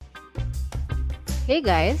Hey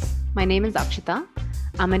guys, my name is Akshita.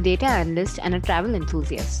 I'm a data analyst and a travel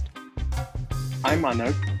enthusiast. I'm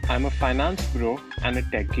Anag. I'm a finance bro and a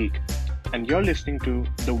tech geek. And you're listening to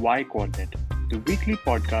The Why Coordinate, the weekly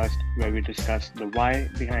podcast where we discuss the why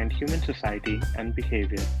behind human society and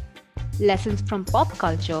behavior. Lessons from pop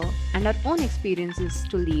culture and our own experiences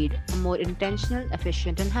to lead a more intentional,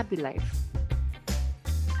 efficient, and happy life.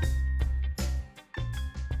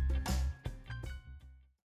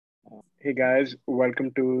 Hey guys,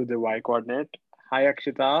 welcome to The Why Coordinate. Hi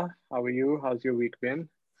Akshita, how are you? How's your week been?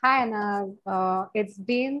 Hi, Anna. It's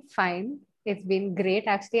been fine. It's been great.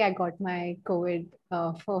 Actually, I got my COVID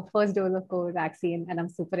for first dose of COVID vaccine, and I'm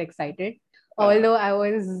super excited. Uh, Although I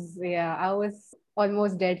was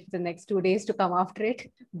almost dead for the next 2 days to come after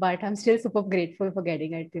it, but I'm still super grateful for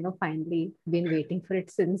getting it. Finally, been waiting for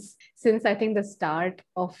it since I think the start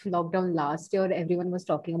of lockdown last year. Everyone was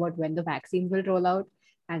talking about when the vaccines will roll out,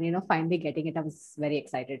 and finally getting it. I was very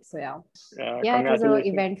excited. So yeah, it was a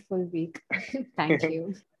Congratulations. eventful week. Thank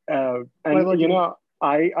you. What And about you?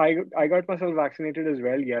 I got myself vaccinated as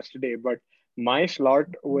well yesterday, but my slot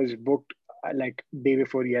was booked like day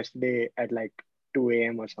before yesterday at like 2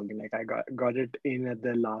 a.m. or something. Like I got it in at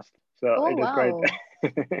the last, so Oh, it is quite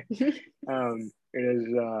wow. it is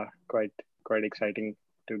quite exciting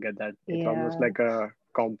to get that. It's almost Yeah, like a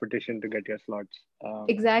competition to get your slots.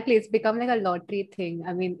 exactly. It's become like a lottery thing.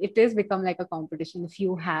 I mean, it is become like a competition. If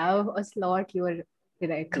you have a slot, you're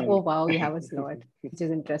like, And oh, wow, you have a slot, which is yeah,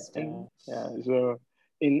 interesting. yeah. So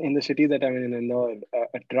in the city that I'm in Indore,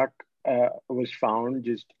 a truck was found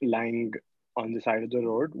just lying on the side of the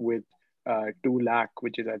road with 2 lakh,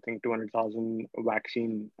 which is I think 200,000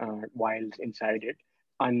 vaccine vials inside it,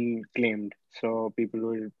 unclaimed. So people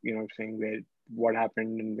were saying where what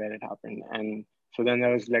happened and where it happened, and so then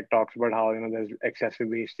there was like talks about how there's excessive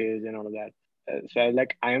wastage and all of that. So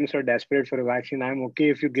I am so desperate for a vaccine. I'm okay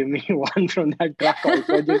if you give me one from that truck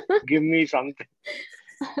also. Just give me something.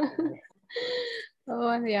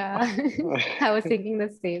 Oh, yeah. I was thinking the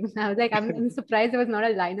same. I was like, I'm surprised there was not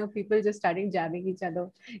a line of people just starting jabbing each other,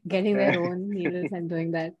 getting their own needles and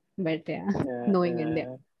doing that. But yeah, Yeah, knowing India.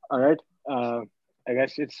 yeah. All right. Uh, I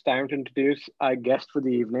guess it's time to introduce our guest for the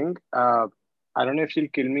evening. I don't know if she'll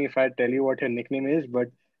kill me if I tell you what her nickname is, but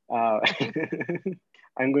uh,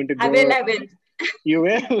 I'm going to I will, go. I will. You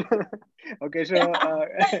will? Okay, so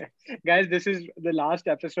guys, this is the last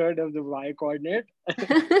episode of the Y coordinate.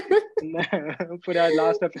 For our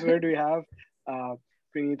last episode, we have uh,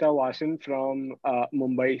 Pranita Vasan from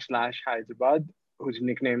Mumbai/Hyderabad, whose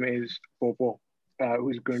nickname is Popo,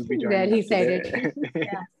 who's going to be Well, joining he us said today. it.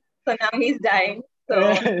 Yeah. So now he's dying.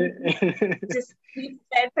 So just be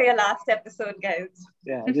prepared for your last episode, guys.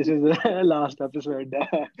 Yeah, this is the last episode.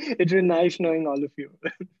 It's been nice knowing all of you.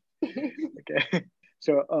 Okay.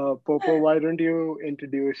 So, Popo, why don't you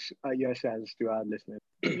introduce yourselves to our listeners?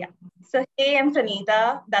 Yeah. So hey, I'm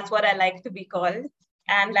Pranita. That's what I like to be called.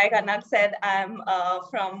 And like Anand said, I'm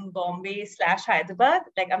from Bombay/Hyderabad.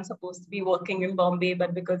 Like I'm supposed to be working in Bombay,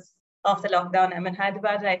 but because of the lockdown, I'm in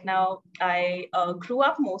Hyderabad right now. I grew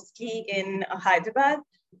up mostly in Hyderabad.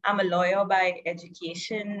 I'm a lawyer by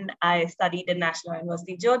education. I studied in National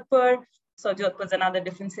University Jodhpur. So Jodhpur is another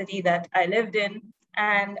different city that I lived in.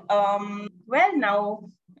 And well, now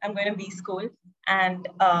I'm going to B school and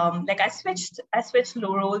like I switched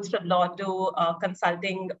roles from law to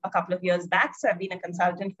consulting a couple of years back, so I've been a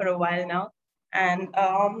consultant for a while now. And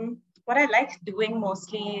what I like doing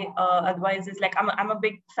mostly otherwise is like I'm a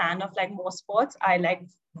big fan of like more sports. I like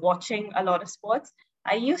watching a lot of sports.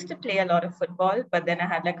 I used to play a lot of football, but then I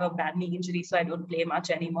had like a bad knee injury, so I don't play much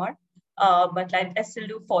anymore. But like I still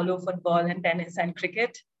do follow football and tennis and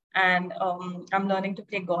cricket, and I'm learning to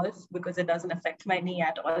play golf because it doesn't affect my knee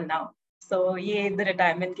at all now. So yeah, the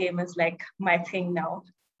retirement game is like my thing now.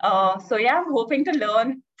 So yeah, I'm hoping to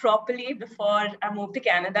learn properly before I move to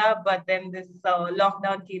Canada, but then this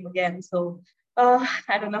lockdown came again. So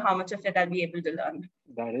I don't know how much of it I'll be able to learn.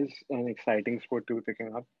 That is an exciting sport to be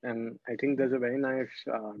picking up, and I think there's a very nice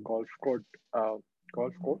golf court or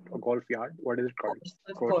golf yard. What is it Of called?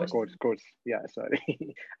 course, of course. Course. Yeah, sorry,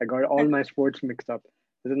 I got all my sports mixed up.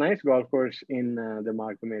 There's a nice golf course in the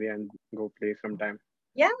Markham area, and go play sometime.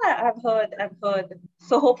 Yeah, I've heard.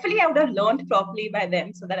 So hopefully I would have learned properly by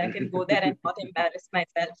then so that I can go there and not embarrass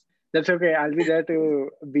myself. That's okay. I'll be there to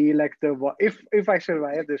be like if I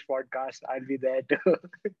survive this podcast, I'll be there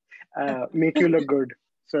to make you look good.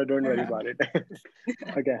 So don't worry Uh-huh. about it.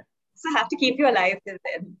 Okay. So I have to keep you alive till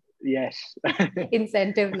then. Yes.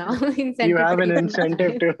 Incentive now. You Incentive to have an keep him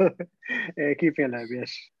incentive alive. to keep me alive.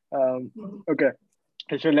 Yes. Mhm. Okay.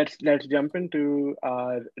 So let's jump into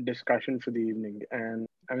our discussion for the evening. And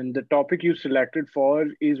I mean, the topic you selected for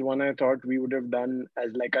is one I thought we would have done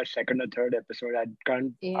as like our second or third episode.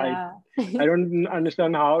 Yeah. I don't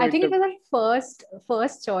understand how I it think it took. was our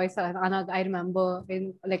first choice, Anag. I remember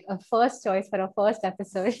in like a first choice for our first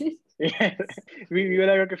episode. Yeah, we were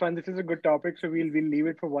like, okay, fine, this is a good topic, so we'll leave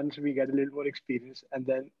it for once we get a little more experience, and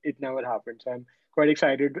then it never happened. So I'm quite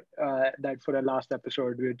excited that for our last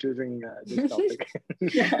episode we're choosing this topic.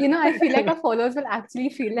 I feel like our followers will actually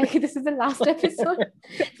feel like this is the last episode.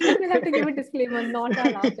 So we'll have to give a disclaimer, not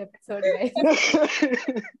our last episode, guys.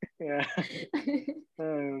 Yeah,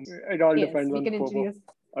 it all Yes, depends we on can FOMO. introduce.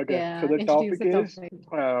 Okay, so Yeah, the introduce topic the is,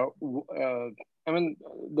 topic. I mean,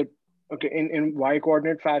 the okay, in Y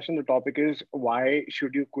coordinate fashion, the topic is why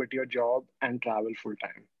should you quit your job and travel full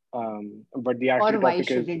time? But the Or actual why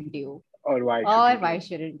topic is, shouldn't you? or why Or shouldn't why you?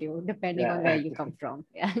 shouldn't you? Depending on where Yeah, you come from.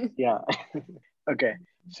 Yeah. yeah. Okay,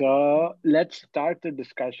 so let's start the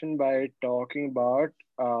discussion by talking about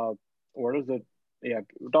what is it? Yeah,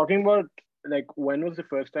 talking about like when was the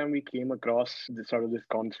first time we came across this sort of this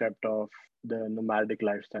concept of the nomadic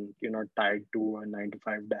lifestyle? You're not tied to a 9 to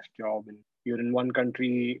 5 desk job, and you're in one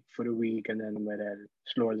country for a week and then somewhere else.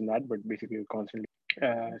 Slower than that, but basically you're constantly.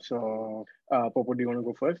 Popo, do you want to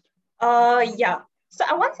go first? Yeah. So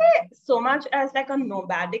I won't say so much as like a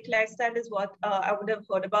nomadic lifestyle is what I would have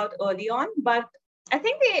heard about early on, but I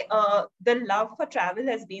think the love for travel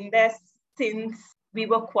has been there since we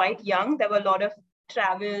were quite young. There were a lot of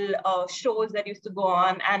travel shows that used to go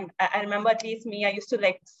on, and I remember at least me, I used to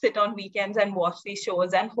like sit on weekends and watch these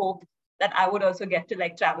shows and hope that I would also get to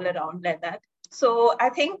like travel around like that. So I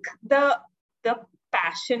think the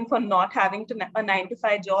passion for not having to a 9 to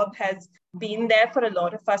 5 job has been there for a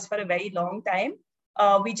lot of us for a very long time.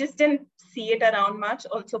 We just didn't see it around much,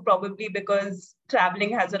 also probably because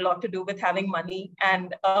traveling has a lot to do with having money.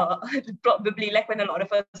 And probably like when a lot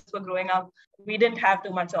of us were growing up, we didn't have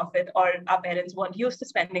too much of it, or our parents weren't used to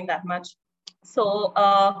spending that much. So,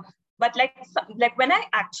 but like when I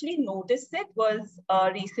actually noticed it was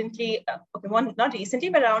recently, okay, not recently,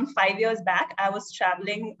 but around 5 years back, I was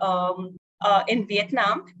traveling in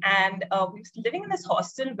Vietnam, and we were living in this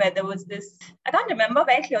hostel where there was this, I can't remember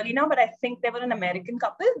very clearly now, but I think they were an American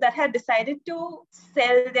couple that had decided to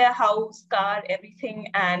sell their house, car, everything,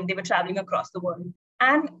 and they were traveling across the world.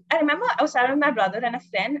 And I remember I was traveling with my brother and a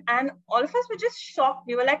friend, and all of us were just shocked.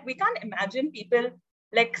 We were like, we can't imagine people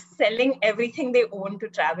like selling everything they own to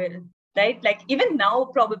travel, right? Like even now,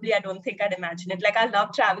 probably I don't think I'd imagine it. Like I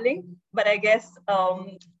love traveling, but I guess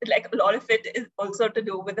like a lot of it is also to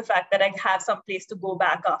do with the fact that I have some place to go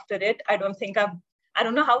back after it. I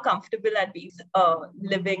don't know how comfortable I'd be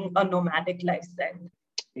living a nomadic lifestyle.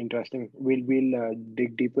 Interesting. We'll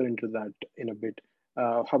dig deeper into that in a bit.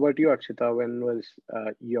 How about you, Akshita? When was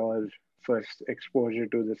your first exposure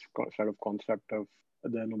to this sort of concept of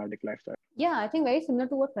the nomadic lifestyle? Yeah, I think very similar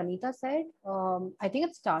to what Pranita said. I think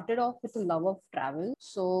it started off with a love of travel.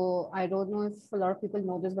 So I don't know if a lot of people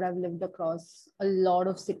know this, but I've lived across a lot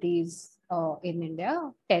of cities in India,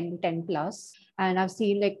 10 plus. And I've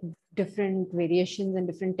seen like different variations and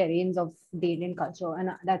different terrains of the Indian culture. And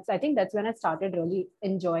I think that's when I started really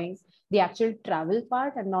enjoying the actual travel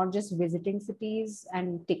part and not just visiting cities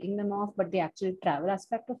and ticking them off, but the actual travel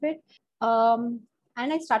aspect of it.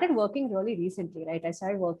 And I started working really recently, right? I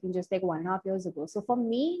started working just like 1.5 years ago. So for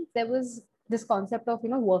me, there was this concept of,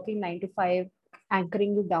 working 9 to 5,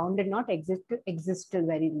 anchoring you down did not exist till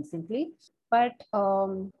very recently. But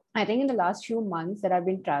I think in the last few months that I've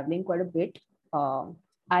been traveling quite a bit,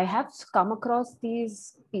 I have come across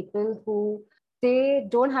these people who they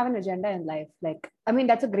don't have an agenda in life. Like, I mean,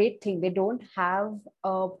 that's a great thing. They don't have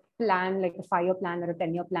a plan, like a 5 year plan or a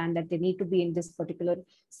 10 year plan that they need to be in this particular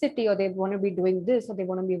city, or they want to be doing this, or they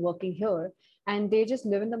want to be working here, and they just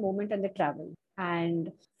live in the moment and they travel.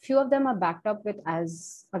 And few of them are backed up with,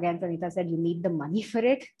 as again Pranita said, you need the money for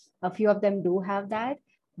it. A few of them do have that,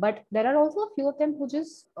 but there are also a few of them who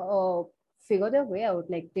just figure their way out.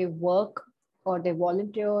 Like they work or they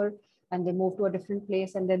volunteer and they move to a different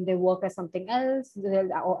place and then they work as something else.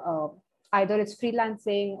 Either it's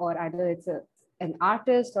freelancing, or either it's an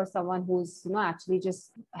artist, or someone who's actually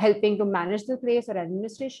just helping to manage the place or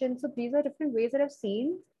administration. So these are different ways that I've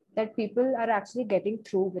seen that people are actually getting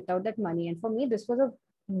through without that money. And for me, this was a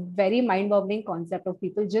very mind-boggling concept of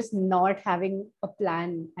people just not having a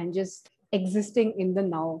plan and just existing in the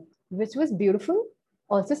now, which was beautiful,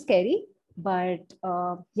 also scary. But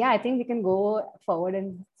yeah, I think we can go forward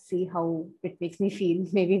and see how it makes me feel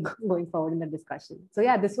maybe going forward in the discussion. So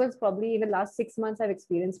yeah, this was probably in the last 6 months I've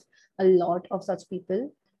experienced a lot of such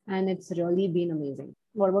people, and it's really been amazing.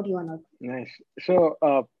 What about you, Anand? Nice. So,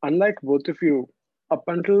 unlike both of you, up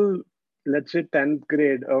until let's say 10th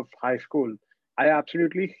grade of high school, I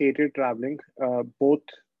absolutely hated traveling, both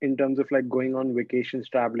in terms of like going on vacations,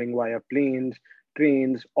 traveling via planes,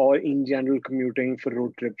 trains, or in general commuting for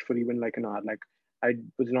road trips for even like an hour. Like, I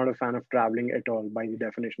was not a fan of traveling at all by the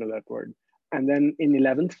definition of that word. And then in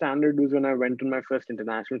 11th standard was when I went on my first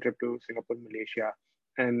international trip to Singapore, Malaysia.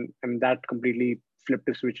 And that completely flipped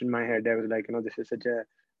a switch in my head. I was like, this is such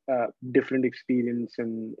a different experience,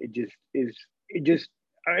 and it's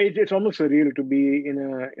almost surreal to be in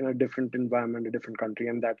a different environment, a different country,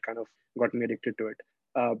 and that kind of got me addicted to it.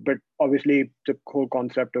 But obviously, the whole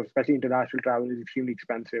concept of especially international travel is extremely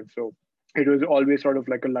expensive, so it was always sort of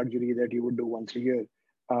like a luxury that you would do once a year.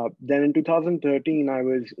 Then in 2013, I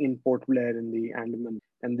was in Port Blair in the Andaman,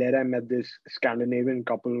 and there I met this Scandinavian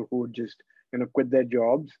couple who would just quit their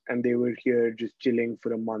jobs, and they were here just chilling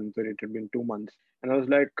for a month, or it had been 2 months. And I was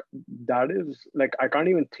like, that is like, I can't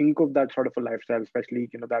even think of that sort of a lifestyle, especially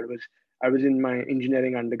that was, I was in my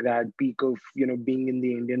engineering undergrad, peak of being in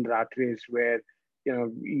the Indian rat race, where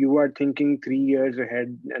you are thinking 3 years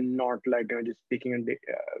ahead and not like just taking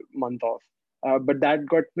a month off. But that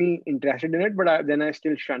got me interested in it. But then I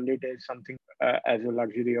still shunned it as something, as a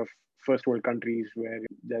luxury of first world countries, where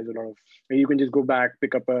there's a lot of, you can just go back,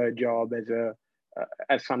 pick up a job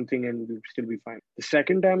as something, and you'll still be fine. The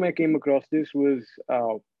second time I came across this was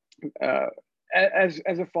uh, as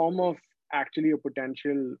a form of actually a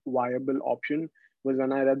potential viable option, was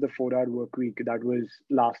when I read the 4 Hour Work Week. That was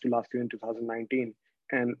last year in 2019,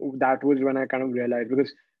 and that was when I kind of realized,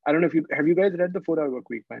 because I don't know if you guys read the 4 Hour Work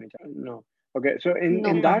Week by any chance? No. Okay, so No, in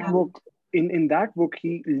I that haven't. book, in that book,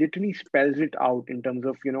 he literally spells it out in terms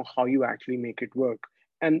of how you actually make it work.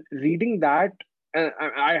 And reading that,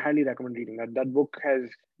 I highly recommend reading that. That book has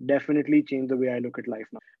definitely changed the way I look at life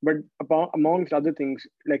now. But amongst other things,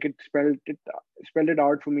 like spelled it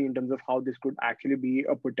out for me in terms of how this could actually be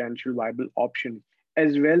a potential viable option,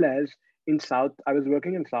 as well as in South. I was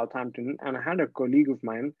working in Southampton, and I had a colleague of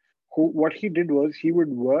mine who, what he did was, he would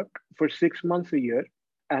work for 6 months a year,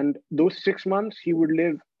 and those 6 months he would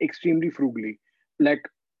live extremely frugally. Like,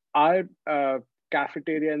 our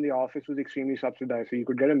cafeteria in the office was extremely subsidized, so you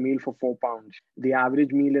could get a meal for £4. The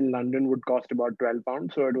average meal in London would cost about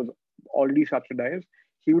 £12, so it was already subsidized.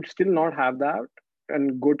 He would still not have that,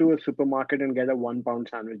 and go to a supermarket and get a £1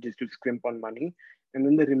 sandwich just to scrimp on money. And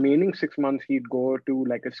then the remaining 6 months, he'd go to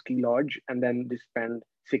like a ski lodge and then just spend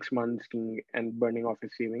 6 months skiing and burning off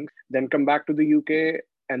his savings. Then come back to the UK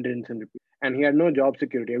and rinse and repeat. And he had no job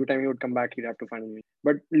security. Every time he would come back, he'd have to find a new.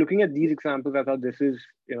 But looking at these examples, I thought this is,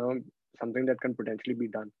 something that can potentially be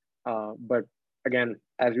done. But again,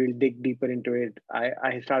 as we'll dig deeper into it,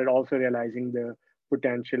 I started also realizing the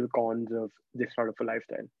potential cons of this sort of a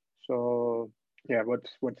lifestyle. So yeah,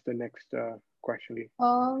 what's the next question? Lee?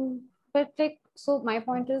 But like, so my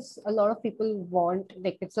point is, a lot of people want,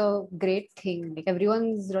 like, it's a great thing. Like,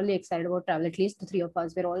 everyone's really excited about travel. At least the three of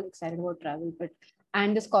us, we're all excited about travel. But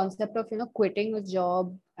and this concept of quitting a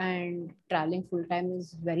job and traveling full time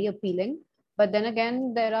is very appealing. But then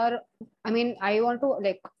again, there are. I mean, I want to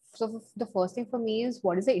like. So the first thing for me is,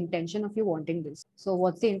 what is the intention of you wanting this? So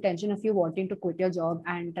what's the intention of you wanting to quit your job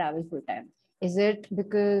and travel full time? Is it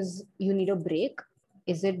because you need a break?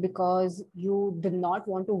 Is it because you did not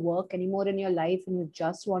want to work anymore in your life and you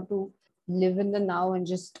just want to live in the now and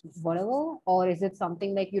just whatever? Or is it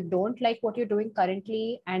something like you don't like what you're doing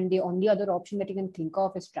currently and the only other option that you can think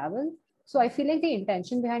of is travel? So I feel like the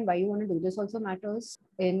intention behind why you want to do this also matters.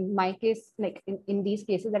 In my case, like in these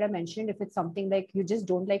cases that I mentioned, if it's something like you just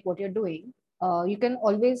don't like what you're doing, you can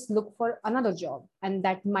always look for another job, and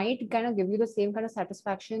that might kind of give you the same kind of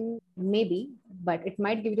satisfaction, maybe, but it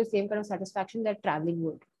might give you the same kind of satisfaction that traveling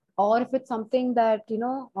would. Or if it's something that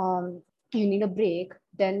you need a break,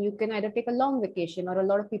 then you can either take a long vacation, or a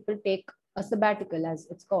lot of people take a sabbatical, as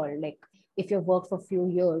it's called. Like, if you've worked for a few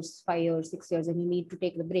years, 5 years, 6 years, and you need to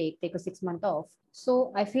take the break, take a 6 month off.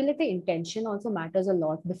 So I feel like the intention also matters a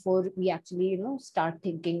lot before we actually, start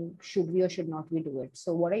thinking, should we or should not we do it?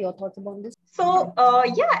 So what are your thoughts about this? So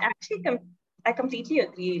yeah, actually, I completely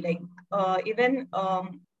agree. Like even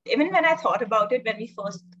when I thought about it, when we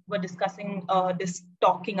first were discussing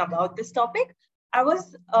talking about this topic, I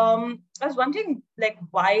was wondering like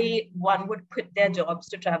why one would quit their jobs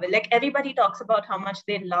to travel. Like everybody talks about how much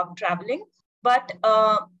they love traveling, but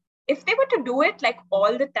if they were to do it like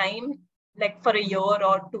all the time, like for a year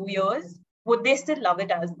or 2 years, would they still love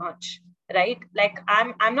it as much? Right? Like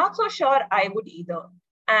I'm not so sure I would either.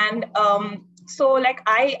 And so like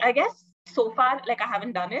I guess so far like I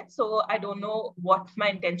haven't done it, so I don't know what my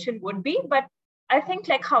intention would be, but I think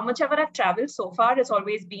like how much ever I've traveled so far has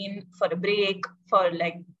always been for a break, for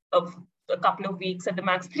like a couple of weeks at the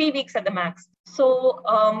max, 3 weeks at the max. So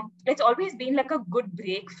it's always been like a good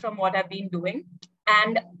break from what I've been doing.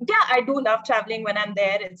 And yeah, I do love traveling when I'm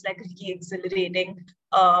there. It's like really exhilarating.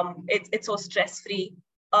 It's so stress-free.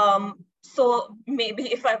 So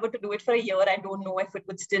maybe if I were to do it for a year, I don't know if it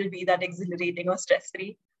would still be that exhilarating or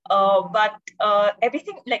stress-free. But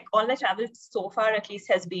everything, like all my travel so far at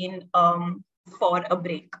least has been for a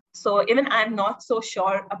break. So even I'm not so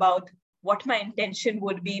sure about what my intention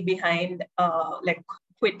would be behind like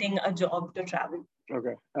quitting a job to travel.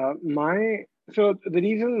 Okay. So the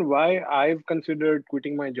reason why I've considered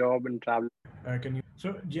quitting my job and travel.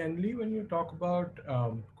 So generally, when you talk about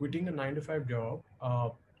quitting a 9 to 5 job,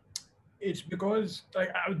 it's because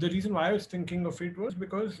the reason why I was thinking of it was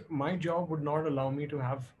because my job would not allow me to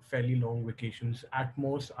have fairly long vacations. At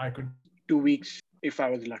most, I could 2 weeks if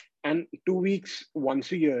I was lucky. And 2 weeks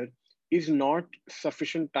once a year is not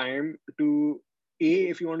sufficient time to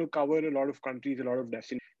if you want to cover a lot of countries, a lot of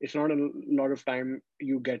destinations, it's not a lot of time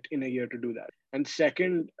you get in a year to do that. And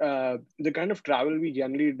second, the kind of travel we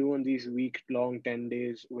generally do on these week-long 10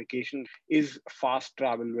 days vacations is fast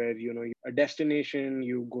travel where, a destination,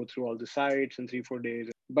 you go through all the sites in 3-4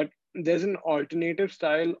 days. But there's an alternative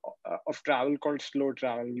style of travel called slow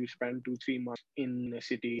travel. You spend 2-3 months in a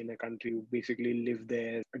city, in a country, you basically live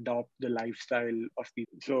there, adopt the lifestyle of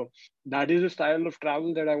people. So that is a style of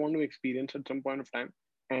travel that I want to experience at some point of time.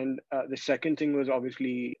 And the second thing was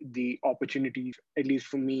obviously the opportunities, at least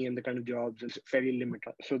for me and the kind of jobs, is very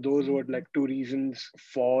limited. So those were like two reasons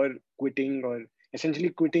for quitting, or essentially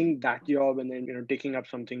quitting that job and then, taking up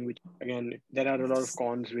something which, again, there are a lot of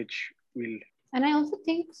cons which will. And I also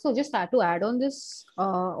think, so just to add on this,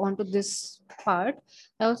 onto this part,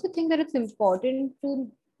 I also think that it's important to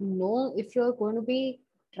know if you're going to be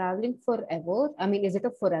traveling forever. I mean, is it a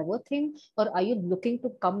forever thing, or are you looking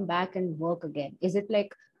to come back and work again? Is it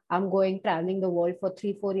like I'm going traveling the world for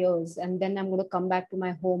 3-4 years and then I'm going to come back to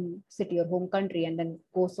my home city or home country and then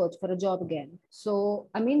go search for a job again? So,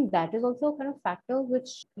 I mean, that is also a kind of factor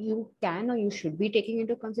which you can or you should be taking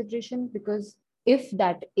into consideration, because if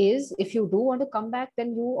you do want to come back,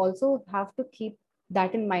 then you also have to keep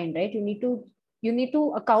that in mind, right? You need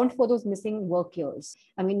to account for those missing work years.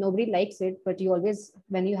 I mean, nobody likes it, but you always,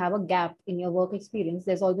 when you have a gap in your work experience,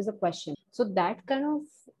 there's always a question. So that kind of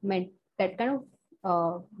mental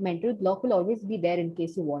block will always be there in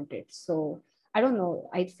case you want it. So I don't know.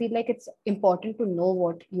 I feel like it's important to know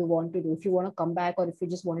what you want to do, if you want to come back or if you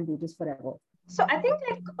just want to do this forever. So I think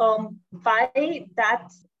like why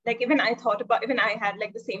that's like, even I had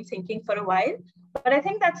like the same thinking for a while, but I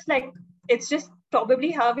think that's like, it's just probably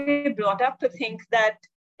how we brought up to think that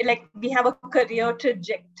like we have a career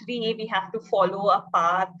trajectory, we have to follow a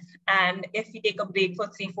path, and if we take a break for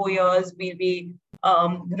 3-4 years, we'll be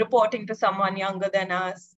reporting to someone younger than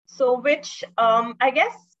us. So which I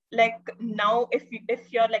guess like now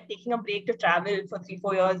if you're like taking a break to travel for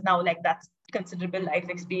 3-4 years now, like that's considerable life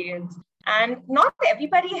experience. And not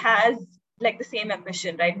everybody has like the same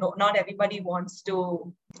ambition, right? No, not everybody wants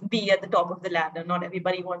to be at the top of the ladder. Not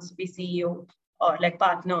everybody wants to be CEO or like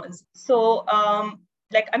partners. So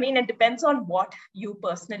like, I mean, it depends on what you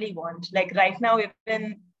personally want. Like right now,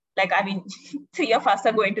 even like, I mean, 3 of us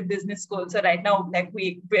are going to business school. So right now, like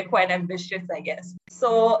we're quite ambitious, I guess.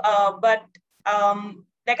 So, but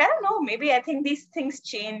like, I don't know, maybe I think these things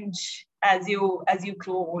change as you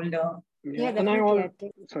grow older. Yeah, And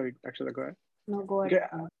definitely. sorry, actually, go ahead. No, go ahead.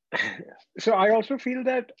 So I also feel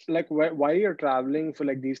that like while you're traveling for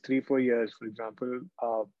like these 3-4 years, for example,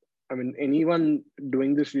 I mean, anyone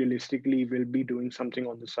doing this realistically will be doing something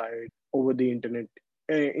on the side over the internet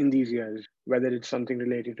in these years, whether it's something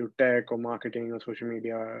related to tech or marketing or social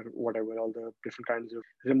media or whatever, all the different kinds of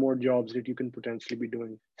remote jobs that you can potentially be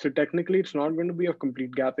doing. So technically, it's not going to be a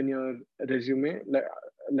complete gap in your resume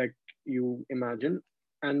like you imagine.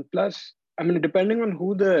 And plus, I mean, depending on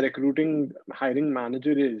who the hiring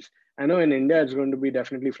manager is, I know in India it's going to be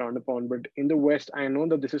definitely frowned upon, but in the West, I know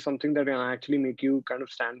that this is something that can actually make you kind of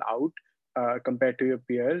stand out compared to your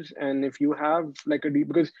peers. And if you have like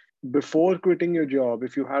because before quitting your job,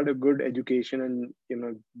 if you had a good education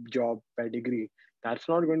and job pedigree, that's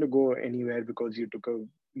not going to go anywhere because you took a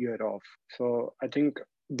year off. So I think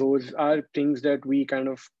those are things that we kind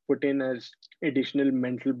of put in as additional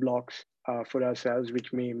mental blocks for ourselves,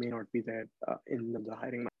 which may not be there in the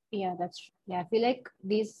hiring. Yeah, that's true. Yeah, I feel like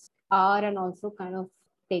these are and also kind of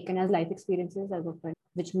taken as life experiences as a friend,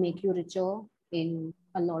 which make you richer in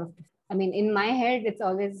a lot of. I mean, in my head, it's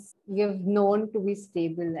always you've known to be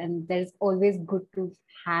stable, and there's always good to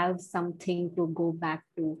have something to go back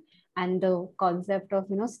to. and the concept of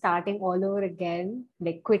starting all over again,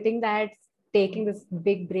 like quitting that, taking this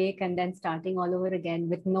big break and then starting all over again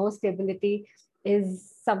with no stability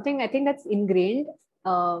is something I think that's ingrained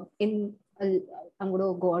in I'm going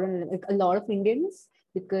to go out on like a lot of Indians,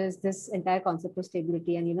 because this entire concept of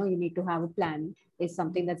stability and you need to have a plan is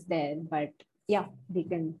something that's there. But yeah, we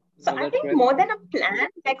can. So I think more than a plan,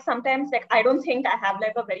 like sometimes like I don't think I have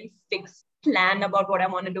like a very fixed plan about what I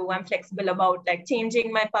want to do. I'm flexible about like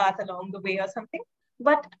changing my path along the way or something.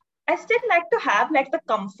 But I still like to have like the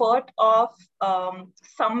comfort of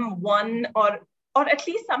someone or at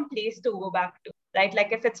least some place to go back to, right?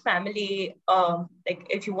 Like if it's family, like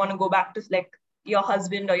if you want to go back to like your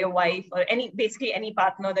husband or your wife or basically any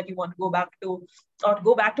partner that you want to go back to, or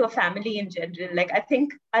go back to a family in general. Like I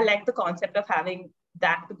think I like the concept of having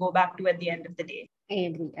that to go back to at the end of the day.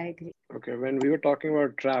 I agree. Okay, when we were talking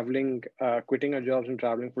about traveling, quitting our jobs and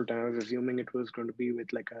traveling full time, I was assuming it was going to be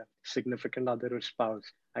with like a significant other or spouse.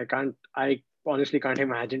 I honestly can't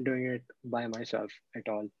imagine doing it by myself at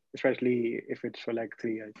all, especially if it's for like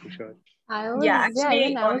 3 years for sure. Even I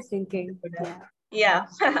was honestly, thinking, yeah,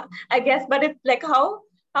 I guess, but it's like how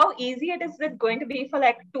easy it is it going to be for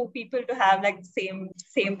like two people to have like same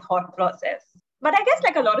thought process. But I guess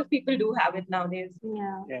like a lot of people do have it nowadays.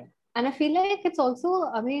 Yeah. And I feel like it's also,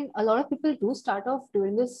 I mean, a lot of people do start off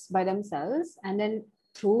doing this by themselves, and then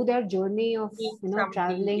through their journey of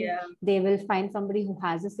traveling, they will find somebody who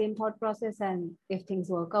has the same thought process. And if things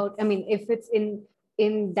work out, I mean, if it's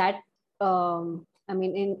in that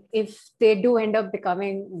if they do end up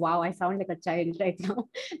becoming, wow, I sound like a child right now.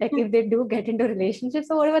 Like if they do get into relationships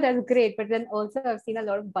or whatever, that's great. But then also I've seen a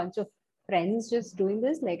lot of bunch of friends just doing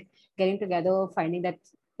this, like getting together, finding that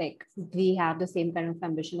like we have the same kind of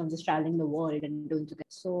ambition of just traveling the world and doing together.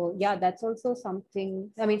 So yeah, that's also something.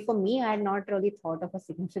 I mean, for me, I had not really thought of a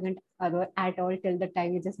significant other at all till the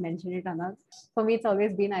time you just mentioned it, Anna. For me, it's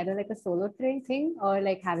always been either like a solo thing or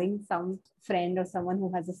like having some friend or someone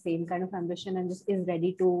who has the same kind of ambition and just is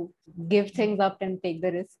ready to give things up and take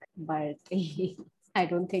the risk. But I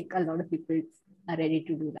don't think a lot of people are ready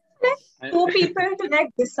to do that. Like two people to like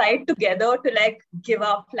decide together to like give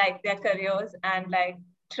up like their careers and like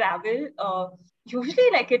travel. Usually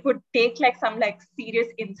like it would take like some like serious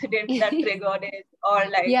incident that triggered it, or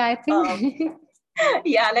like yeah, I think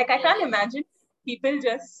yeah, like I can't imagine people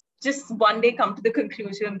just one day come to the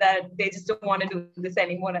conclusion that they just don't want to do this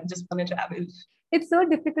anymore and just want to travel. It's so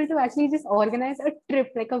difficult to actually just organize a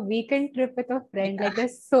trip, like a weekend trip with a friend. Like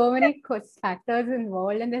there's so many factors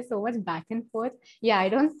involved and there's so much back and forth. Yeah, I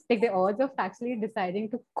don't think the odds of actually deciding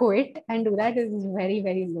to quit and do that is very,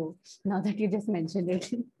 very low now that you just mentioned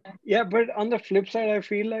it. Yeah, but on the flip side, I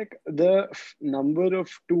feel like the number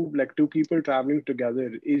of two people traveling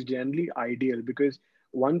together is generally ideal, because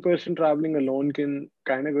one person traveling alone can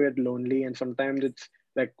kind of get lonely, and sometimes it's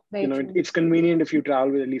like it's convenient if you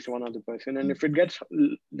travel with at least one other person. And if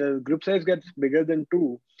the group size gets bigger than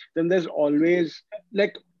two, then there's always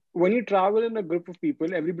like, when you travel in a group of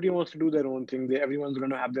people, everybody wants to do their own thing. Everyone's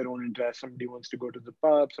going to have their own interests. Somebody wants to go to the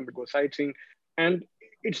pub, somebody goes sightseeing, and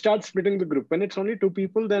it starts splitting the group. When it's only two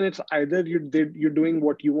people, then it's either you're doing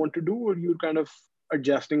what you want to do, or you're kind of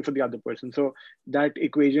adjusting for the other person. So that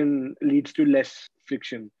equation leads to less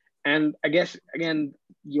friction. And I guess again,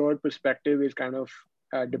 your perspective is kind of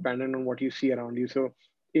dependent on what you see around you. So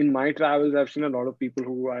in my travels, I've seen a lot of people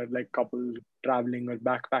who are like couples traveling or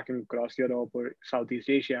backpacking across Europe or Southeast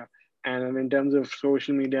Asia. And in terms of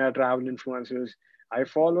social media travel influencers, I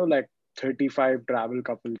follow like 35 travel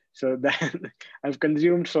couples. So that I've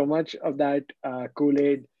consumed so much of that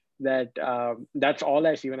Kool-Aid that that's all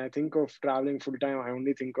I see. When I think of traveling full time, I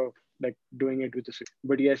only think of like doing it with a.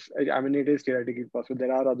 But yes, I mean, it is theoretically possible.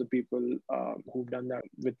 There are other people who've done that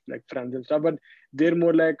with like friends and stuff, but they're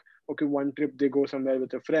more like, okay, one trip they go somewhere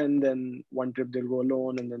with a friend, then one trip they'll go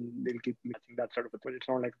alone, and then they'll keep meeting, that sort of a thing. It's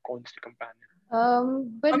not like a constant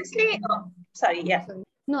companion. But honestly, sorry, yeah.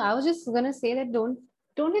 No, I was just gonna say that don't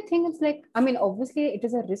you think it's like, I mean, obviously it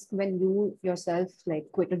is a risk when you yourself like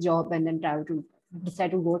quit a job and then decide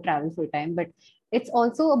to go travel full time, but it's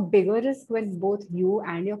also a bigger risk when both you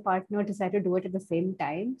and your partner decide to do it at the same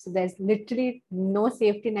time. So there's literally no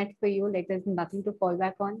safety net for you. Like there's nothing to fall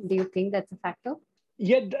back on. Do you think that's a factor?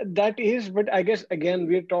 Yeah, that is. But I guess, again,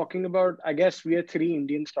 we're talking about, I guess we are three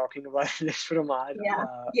Indians talking about this from our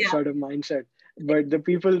sort of mindset. But the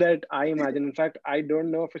people that I imagine, in fact, I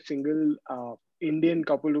don't know of a single Indian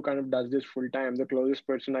couple who kind of does this full time. The closest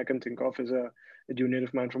person I can think of is a junior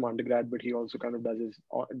of mine from undergrad, but he also kind of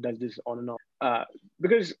does this on and off.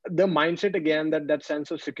 Because the mindset, again, that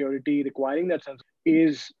sense of security, requiring that sense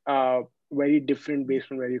is very different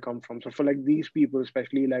based on where you come from. So for like these people,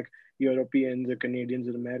 especially like Europeans or Canadians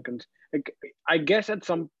or Americans, like I guess at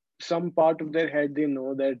some part of their head they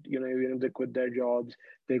know that, you know, even if they quit their jobs,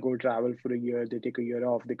 they go travel for a year, they take a year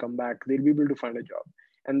off, they come back, they'll be able to find a job.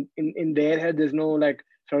 And in their head, there's no like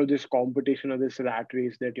sort of this competition or this rat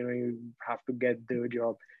race that, you know, you have to get the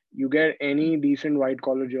job. You get any decent white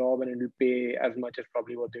collar job and it'll pay as much as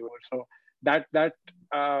probably what they were. So that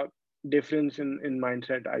uh, difference in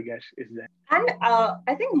mindset, I guess, is there. And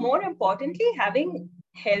I think more importantly, having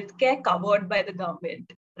healthcare covered by the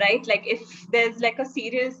government, right? Like if there's like a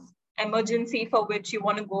serious emergency for which you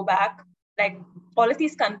want to go back, like all of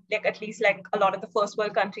these like at least like a lot of the first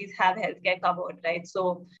world countries have healthcare covered, right?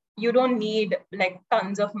 So you don't need like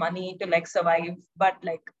tons of money to like survive, but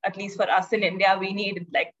like at least for us in India, we need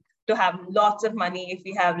like to have lots of money if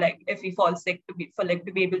we have like if we fall sick to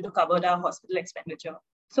be able to cover our hospital expenditure.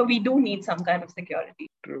 So we do need some kind of security.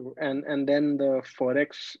 True. And then the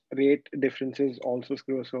forex rate differences also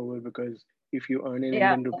screw us over, because if you earn in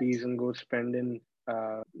Indian rupees and go spend in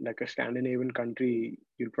like a Scandinavian country,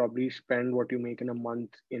 you'll probably spend what you make in a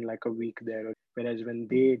month in like a week there. Whereas when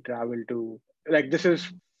they travel to, like, this is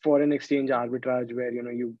foreign exchange arbitrage, where, you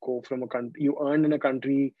know, you go from a country, you earn in a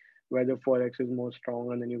country where the forex is more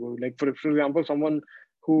strong, and then you go, like, for example, someone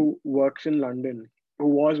who works in London, who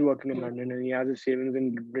was working in London, and he has his savings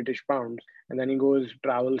in British pounds, and then he goes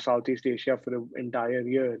travel Southeast Asia for an entire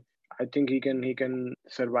year. I think he can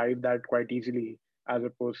survive that quite easily, as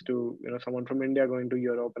opposed to, you know, someone from India going to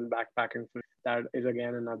Europe and backpacking. That is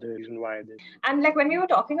again another reason why this. And like when we were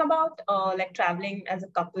talking about like traveling as a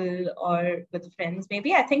couple or with friends,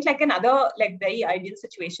 maybe I think like another like very ideal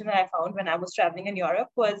situation that I found when I was traveling in Europe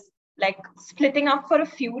was like splitting up for a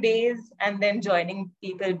few days and then joining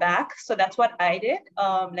people back. So that's what I did.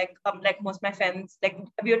 Like most of my friends, like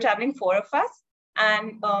we were traveling, 4 of us,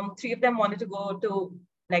 and 3 of them wanted to go to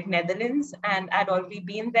like Netherlands, and I'd already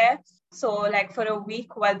been there. So like for a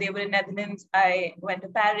week while they were in Netherlands, I went to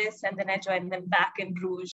Paris, and then I joined them back in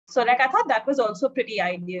Bruges. So like I thought that was also pretty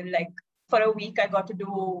ideal. Like for a week I got to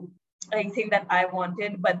do anything that I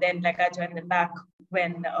wanted, but then like I joined them back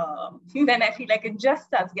when I feel like it just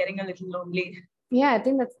starts getting a little lonely. Yeah, I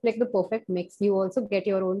think that's like the perfect mix. You also get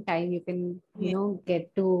your own time. You can, you know,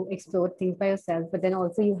 get to explore things by yourself, but then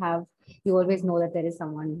also you always know that there is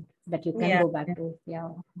someone that you can go back to. Yeah,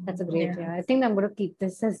 that's a great, I think I'm going to keep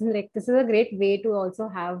this as like, this is a great way to also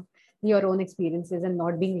have your own experiences and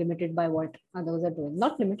not being limited by what others are doing.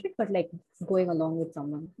 Not limited, but like going along with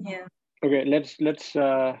someone. Yeah. Okay, let's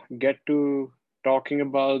get to talking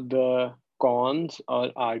about the cons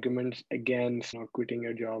or arguments against not quitting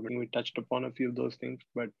your job. And we touched upon a few of those things,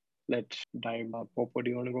 but let's dive up. Popo,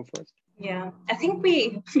 do you want to go first? Yeah, I think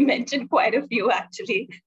we mentioned quite a few actually.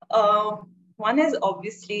 One is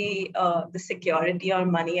obviously the security or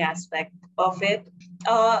money aspect of it.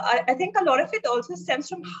 I think a lot of it also stems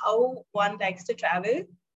from how one likes to travel.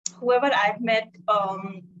 Whoever I've met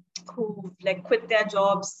who like quit their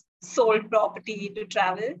jobs, sold property to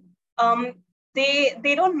travel, they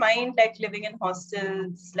don't mind like living in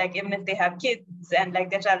hostels, like even if they have kids and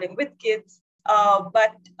like they're traveling with kids.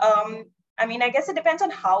 But I mean, I guess it depends on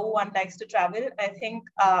how one likes to travel. I think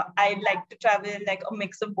I like to travel like a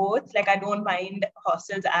mix of both. Like I don't mind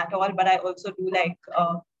hostels at all, but I also do like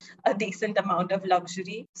a decent amount of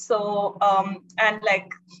luxury. So and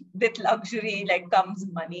like with luxury like comes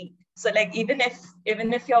money. So like even if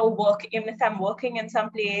I'm working in some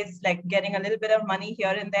place, like getting a little bit of money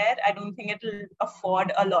here and there, I don't think it'll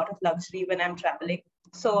afford a lot of luxury when I'm traveling.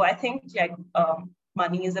 So I think like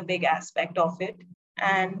money is a big aspect of it.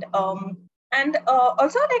 And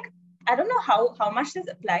also like I don't know how much this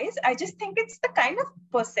applies. I just think it's the kind of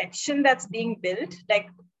perception that's being built. Like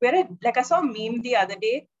like I saw a meme the other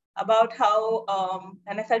day about how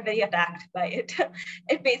and I felt very attacked by it.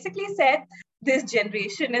 It basically said this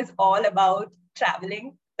generation is all about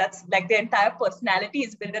traveling. That's like their entire personality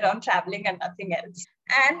is built around traveling and nothing else.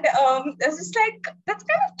 And it's just like, that's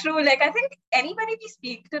kind of true. Like, I think anybody we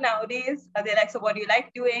speak to nowadays, they're like, so what do you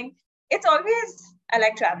like doing? It's always, I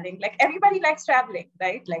like traveling. Like everybody likes traveling,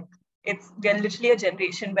 right? Like we're literally a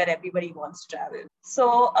generation where everybody wants to travel.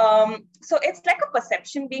 So so it's like a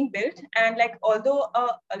perception being built, and like although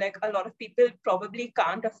like a lot of people probably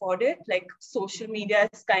can't afford it, like social media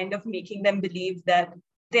is kind of making them believe that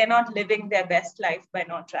they're not living their best life by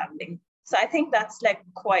not traveling. So I think that's like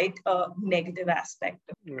quite a negative aspect.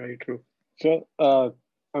 Very true. So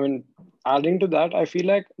I mean, adding to that, I feel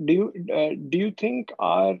like do you think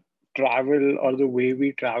our travel or the way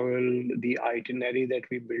we travel, the itinerary that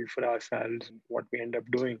we build for ourselves, what we end up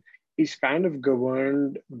doing, is kind of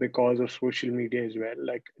governed because of social media as well.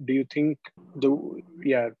 Like, do you think the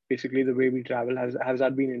basically the way we travel has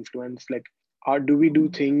that been influenced? Like, do we do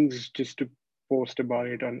things just to post about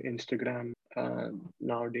it on Instagram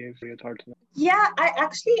nowadays? What are your thoughts on Yeah,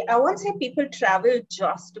 I won't say people travel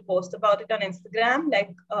just to post about it on Instagram.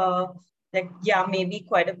 Like yeah, maybe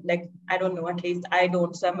quite a like I don't know. At least I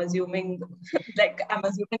don't. So I'm assuming, I'm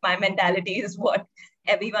assuming my mentality is what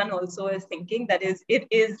everyone also is thinking. That is, it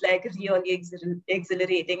is like really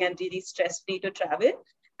exhilarating and really stress free to travel.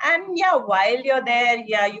 And yeah, while you're there,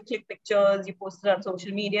 yeah, you click pictures, you post it on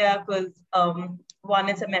social media because one,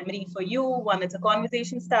 it's a memory for you. One, it's a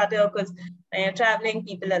conversation starter because when you're traveling,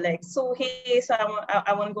 people are like, so hey, so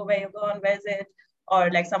I want to go where you're going, where is it? Or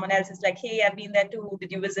like someone else is like, hey, I've been there too.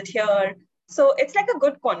 Did you visit here? So it's like a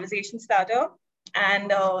good conversation starter,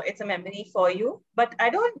 and it's a memory for you. But I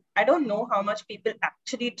don't know how much people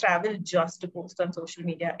actually travel just to post on social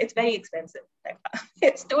media. It's very expensive. Like,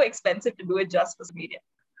 it's too expensive to do it just for social media.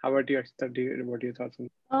 how about your study? What are your thoughts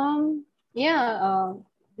on? Yeah,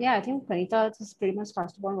 yeah, I think Pranita just pretty much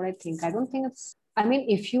touched upon what I think. I don't think it's, I mean,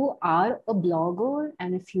 if you are a blogger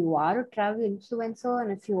and if you are a travel influencer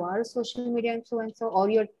and if you are a social media influencer or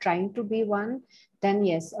you're trying to be one, then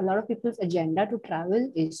yes, a lot of people's agenda to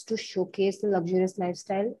travel is to showcase the luxurious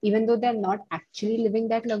lifestyle, even though they're not actually living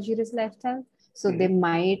that luxurious lifestyle. So they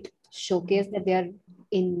might showcase that they are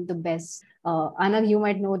in the best. Anand, you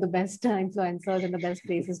might know the best influencers and the best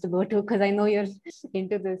places to go to because I know you're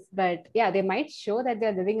into this. But yeah, they might show that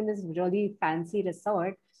they're living in this really fancy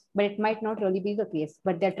resort, but it might not really be the case.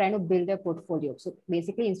 But they're trying to build their portfolio. So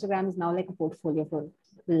basically, Instagram is now like a portfolio for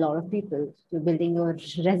a lot of people. You're building your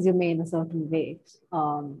resume in a certain way.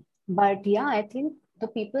 But yeah, I think the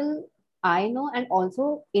people I know, and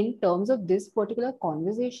also in terms of this particular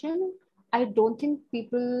conversation, I don't think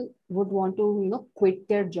people would want to, quit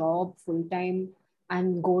their job full time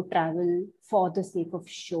and go travel for the sake of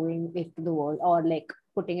showing it to the world or like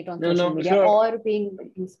putting it on No, social no. media So or being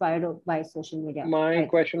inspired by social media. my I think.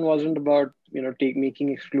 question wasn't about take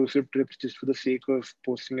making exclusive trips just for the sake of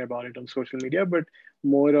posting about it on social media, but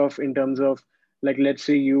more of in terms of, like, let's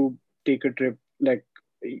say you take a trip, like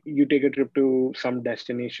you take a trip to some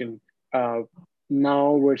destination uh,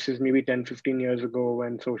 now versus maybe 10-15 years ago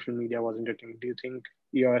when social media wasn't a thing. Do you think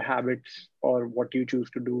your habits or what you choose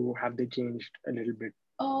to do, have they changed a little bit?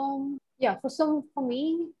 Yeah, for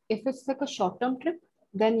me, if it's like a short-term trip,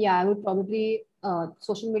 then yeah, I would probably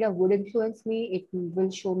social media would influence me. It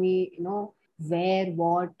will show me, where,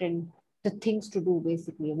 what, and the things to do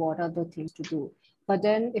basically. What are the things to do? But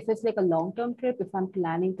then if it's like a long-term trip, if I'm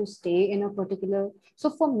planning to stay in a particular, so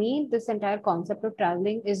for me, this entire concept of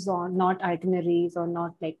traveling is on not itineraries or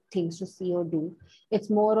not like things to see or do. It's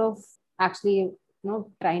more of actually,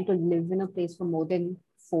 trying to live in a place for more than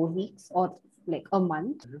 4 weeks or like a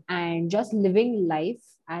month and just living life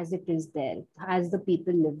as it is there, as the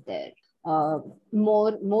people live there.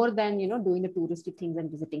 More than doing the touristy things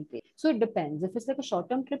and visiting places. So it depends. If it's like a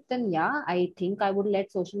short-term trip, then yeah, I think I would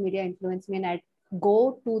let social media influence me and I'd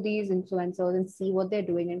go to these influencers and see what they're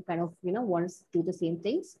doing and kind of want to do the same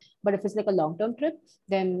things. But if it's like a long-term trip,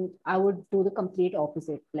 then I would do the complete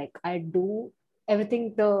opposite. Like I do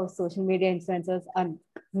everything the social media influencers are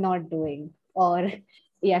not doing, or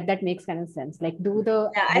yeah, that makes kind of sense. Like do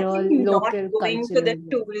the Yeah, I real think not local going to the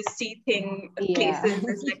cultural way. touristy thing Yeah. places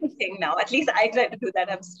is like a thing now. At least I try to do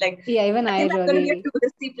that. I'm just like, Yeah, even I I think that's going to be a really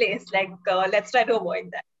touristy place. Like, let's try to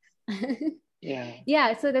avoid that. Yeah.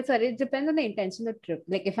 yeah, so that's what it depends on the intention of the trip.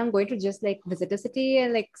 Like if I'm going to just like visit a city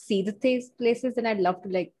and like see the things places, then I'd love to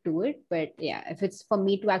like do it. But yeah, if it's for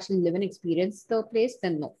me to actually live and experience the place,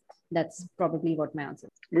 then no. That's probably what my answer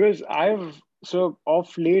is. Because so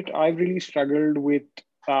of late, I've really struggled with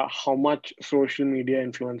how much social media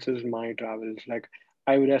influences my travels. Like,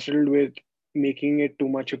 I wrestled with making it too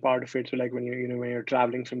much a part of it. So, like, when when you're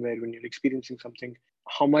traveling somewhere, when you're experiencing something,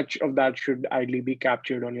 how much of that should ideally be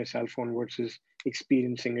captured on your cell phone versus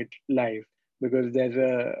experiencing it live? Because there's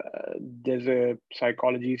a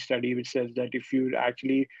psychology study which says that if you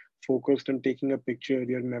actually focused on taking a picture,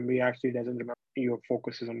 your memory actually doesn't remember. Your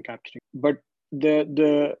focus is on capturing. But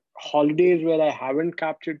the holidays where I haven't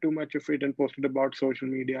captured too much of it and posted about social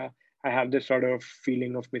media, I have this sort of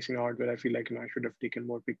feeling of missing out where I feel like I should have taken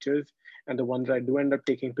more pictures. And the ones I do end up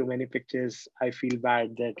taking too many pictures, I feel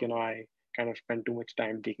bad that I kind of spend too much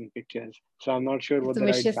time taking pictures. So I'm not sure It's what a the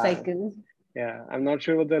right vicious cycle. yeah, I'm not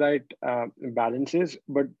sure what the right balance is,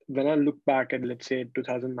 but when I look back at, let's say,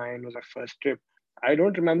 2009 was our first trip, I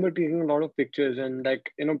don't remember taking a lot of pictures. And,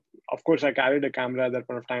 like, of course, I carried a camera at that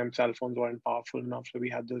point of time. Cell phones weren't powerful enough, so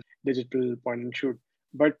we had this digital point and shoot.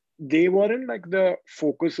 but they weren't like the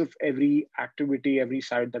focus of every activity, every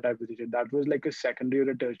site that I visited. That was like a secondary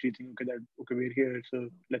or a tertiary thing. Okay, we're here, so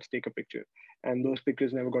let's take a picture. And those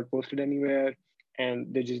pictures never got posted anywhere,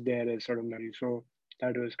 and they're just there as sort of memory. So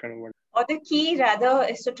that was kind of what. Or the key rather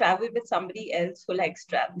is to travel with somebody else who likes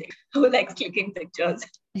traveling, who likes clicking pictures.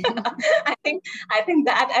 I think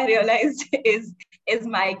that I realized is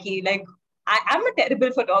my key. Like I'm a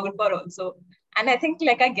terrible photographer also. And I think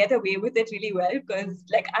like I get away with it really well because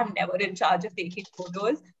like I'm never in charge of taking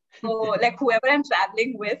photos. So like whoever I'm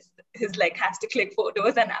traveling with is like has to click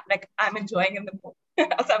photos and I'm enjoying in the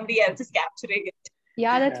moment. Somebody else is capturing it.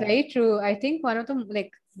 Yeah, that's Yeah. very true. I think one of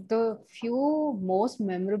the few most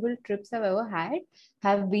memorable trips I've ever had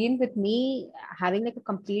have been with me having like a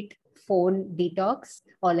complete phone detox,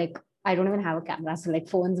 or like I don't even have a camera, so like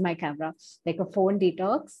phone's my camera, like a phone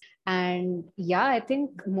detox. And yeah, I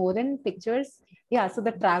think more than pictures, yeah. So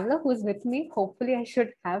the traveler who's with me, hopefully I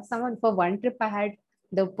should have someone. For one trip, I had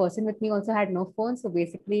the person with me also had no phone, so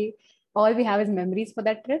basically all we have is memories for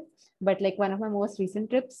that trip. But like one of my most recent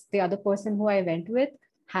trips, the other person who I went with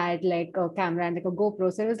had like a camera and like a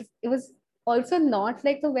GoPro. So it was also not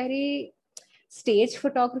like a very stage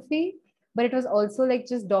photography, but it was also like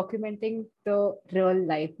just documenting the real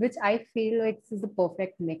life, which I feel like is the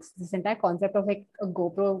perfect mix. This entire concept of like a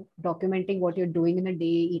GoPro documenting what you're doing in a day,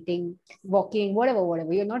 eating, walking,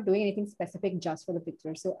 whatever. You're not doing anything specific just for the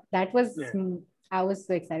picture. So that was Yeah. I was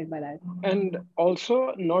so excited by that. And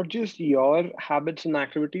also not just your habits and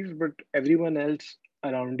activities, but everyone else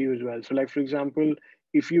around you as well. So like, for example,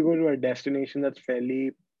 if you go to a destination that's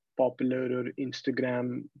fairly popular or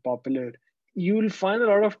Instagram popular, you'll find a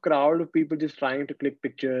lot of crowd of people just trying to click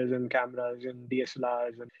pictures and cameras and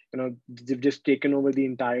DSLRs, and they've just taken over the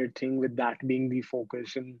entire thing with that being the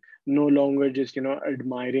focus, and no longer just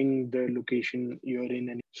admiring the location you're in.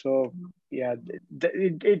 And so yeah,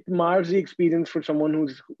 it mars the experience for someone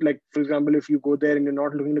who's like, for example, if you go there and you're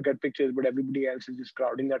not looking to get pictures, but everybody else is just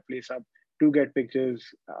crowding that place up to get pictures,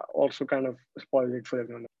 also kind of spoils it for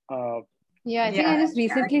everyone. Yeah, I think I Yeah. just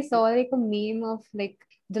recently saw like a meme of like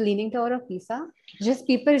the Leaning Tower of Pisa, just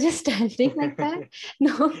people just standing like that.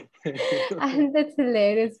 No, and that's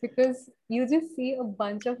hilarious because you just see a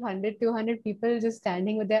bunch of 100, 200 people just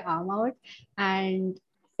standing with their arm out. And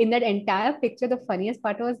in that entire picture, the funniest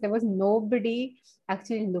part was there was nobody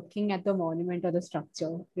actually looking at the monument or the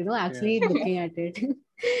structure, Yeah. actually looking at it,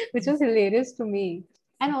 which was hilarious to me.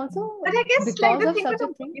 And also, But I guess like because the of thing with such a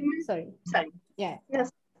the thing, monument, sorry, sorry. yeah.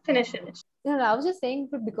 Yes, finish. No, I was just saying,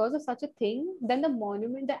 but because of such a thing, then the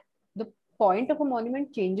monument, the point of a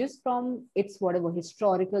monument changes from its whatever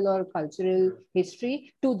historical or cultural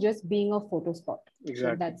history to just being a photo spot. So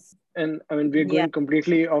Exactly. that's And I mean, we're Yeah. going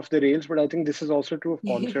completely off the rails, but I think this is also true of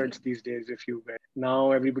concerts these days. If you were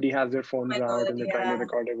now, everybody has their Oh phones my out God. and they're trying to Yeah.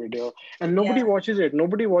 record a video, and nobody Yeah. watches it.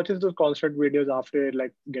 Nobody watches those concert videos after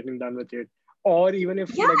like getting done with it, or even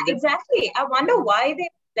if Yeah, like they. exactly. I wonder why they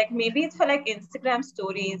like maybe it's for like Instagram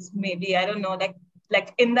stories, maybe I don't know,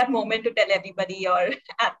 like in that moment to tell everybody or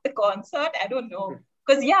at the concert. I don't know.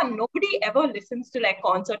 Because yeah, nobody ever listens to like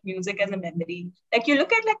concert music as a memory. Like you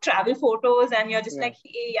look at like travel photos and you're just Yeah, like,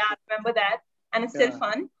 hey, yeah, remember that? And it's still yeah,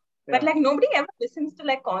 fun. But yeah. like nobody ever listens to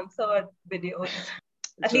like concert videos.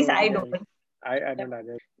 At least So I yeah, don't. I Yeah. don't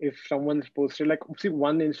either. If someone's posted like, see,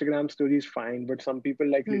 one Instagram story is fine, but some people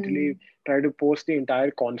like literally try to post the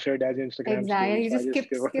entire concert as Instagram story. exactly. You So I just just skip,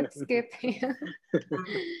 give skip, up. skip. Yeah.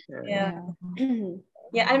 Yeah. Yeah.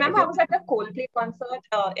 Yeah, I remember I Okay. was at a Coldplay concert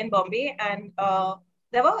in Bombay, and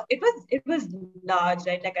it was large,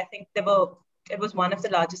 right? Like I think it was one of the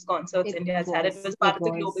largest concerts It India has had. It was was. part It of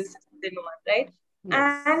the Global was. Citizen one, right?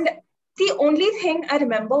 Yes. And the only thing I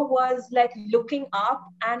remember was like looking up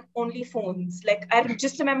and only phones. Like I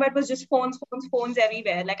just remember it was just phones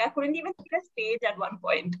everywhere. Like I couldn't even see the stage at one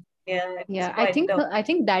point. Yeah, it was Yeah, I quite think I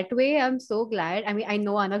think that way I'm so glad. I mean, I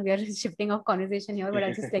know Anna, we are shifting of conversation here, but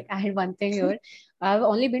I just like I had one thing here. I've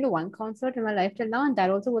only been to one concert in my life till now, and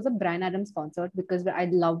that also was a Bryan Adams concert because I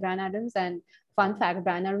love Bryan Adams. And fun fact,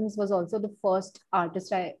 Bryan Adams was also the first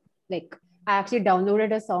artist like. I actually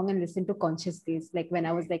downloaded a song and listened to consciously, like when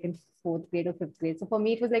I was like in fourth grade or fifth grade. So for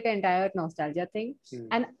me, it was like an entire nostalgia thing. Hmm.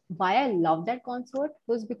 And why I loved that concert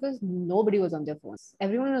was because nobody was on their phones.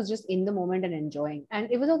 Everyone was just in the moment and enjoying.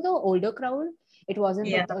 And it was also older crowd. It wasn't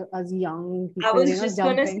yeah. like us young I people, was just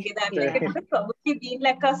gonna jumping. say that, like Yeah, it would have probably been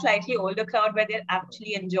like a slightly older crowd where they're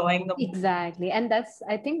actually enjoying the moment. exactly. And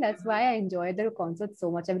I think that's why I enjoyed the concert so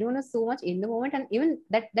much. Everyone was so much in the moment. And even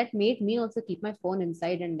that made me also keep my phone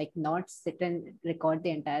inside and like not sit and record the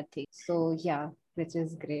entire thing. So yeah, which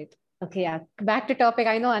is great. Okay, yeah. Back to topic.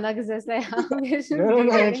 I know Anag is just like we're just No,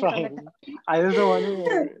 it's deviating from the fine. I just don't want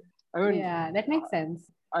to. I mean, Yeah, that makes sense.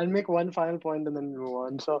 I'll make one final point and then move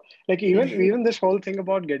on. So, like, even this whole thing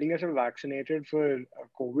about getting yourself vaccinated for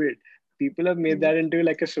COVID, people have made that into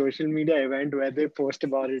like a social media event where they post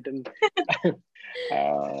about it, and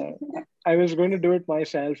uh, I was going to do it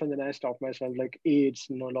myself, and then I stopped myself. Like, A, it's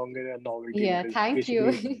no longer a novelty Yeah, because thank you.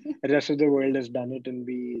 basically the rest of the world has done it, and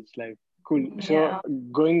B, it's like cool. So, Yeah.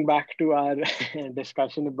 going back to our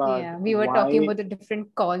discussion about Yeah, we were talking why, about the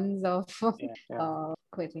different cons of yeah.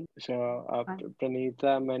 quitting. So Fine.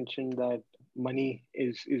 Pranita mentioned that money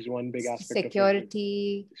is one big aspect of it.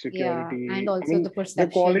 Security, yeah, and Security. I also mean, the the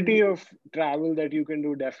perception. quality of travel that you can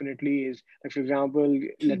do definitely is, like, for example,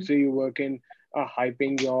 let's say you work in a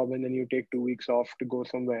high-paying job and then you take 2 weeks off to go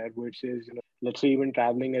somewhere, which is, let's say even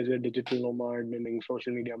traveling as a digital nomad and in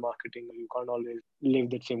social media marketing, you can't always live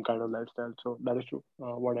that same kind of lifestyle. So that is true.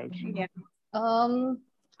 What else? Yeah. Um,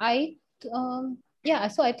 I yeah,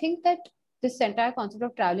 so I think that this entire concept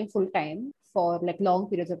of traveling full time for like long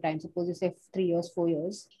periods of time, suppose you say 3 years, 4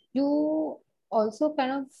 years, you also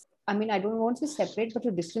kind of, I mean, I don't want to separate, but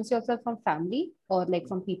you distance yourself from family or like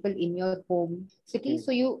from people in your home city. Hmm.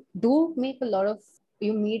 So you do make a lot of,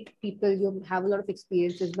 you meet people, you have a lot of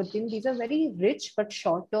experiences, but then these are very rich but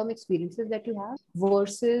short-term experiences that you have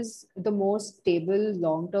versus the more stable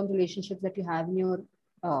long-term relationships that you have in your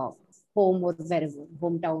uh, home or wherever,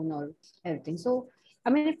 hometown or everything. So, I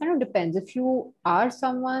mean, it kind of depends. If you are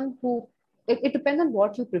someone who, it depends on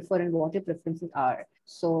what you prefer and what your preferences are.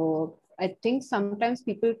 So, I think sometimes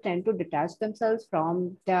people tend to detach themselves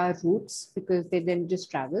from their roots because they then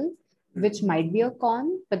just travel, which might be a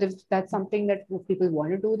con. But if that's something that people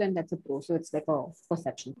want to do, then that's a pro. So it's like a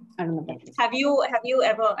perception. I don't know about this. Have you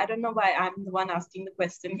ever, I don't know why I'm the one asking the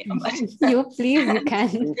question here, but You please, you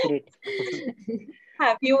can. Go for it.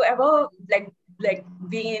 have you ever like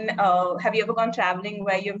been have you ever gone traveling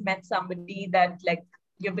where you've met somebody that like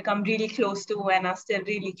you've become really close to and are still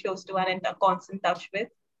really close to and in a constant touch with?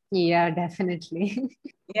 Yeah, definitely.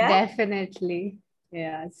 Yeah. Definitely.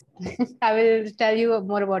 Yes. I will tell you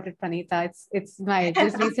more about it, Pranita. It's my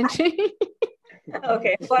just recently.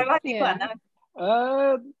 Okay. What about you, Yeah. Anna?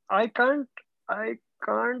 Uh, I can't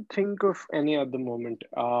think of any at the moment.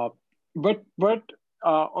 But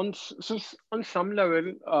on some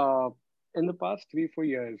level, in the past 3 4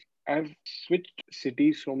 years, I've switched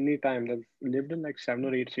cities so many times. I've lived in like 7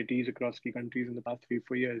 or 8 cities across 3 countries in the past 3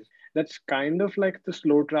 4 years. That's kind of like the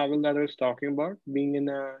slow travel that I was talking about, being in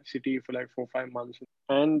a city for like 4 5 months.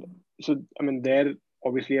 And so, I mean, there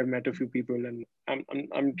obviously I've met a few people, and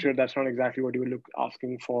I'm sure that's not exactly what you were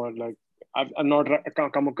asking for. Like, I've not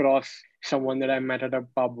come across someone that I met at a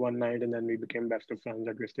pub one night and then we became best of friends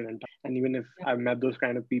that we're still in touch. And even if I've met those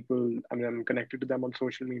kind of people, I mean, I'm connected to them on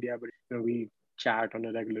social media, but we chat on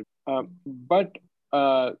a regular. But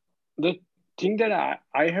the thing that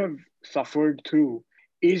I have suffered through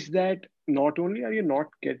is that not only are you not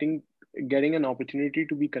getting an opportunity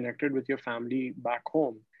to be connected with your family back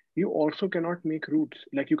home, you also cannot make roots.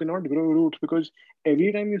 Like, you cannot grow roots because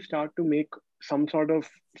every time you start to make some sort of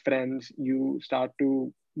friends, you start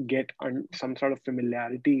to get some sort of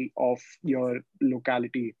familiarity of your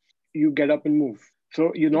locality, you get up and move.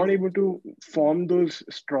 So you're not able to form those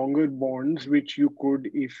stronger bonds which you could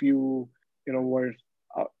if were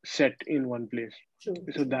set in one place. True.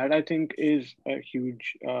 So that I think is a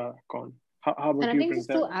huge con. How And about I you, think just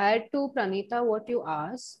Printa? to add to Pranita, what you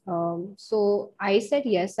asked, so I said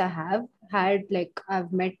yes, I have had like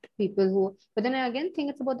I've met people who, but then I again think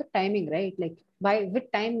it's about the timing, right? Like by which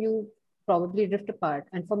time you probably drift apart.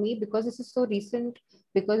 And for me, because this is so recent,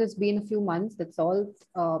 because it's been a few months, that's all.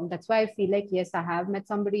 That's why I feel like yes, I have met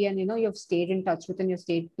somebody, and you've stayed in touch with and you've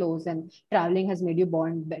stayed close, and traveling has made you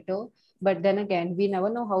bond better. But then again, we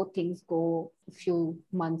never know how things go a few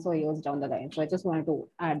months or years down the line. So I just wanted to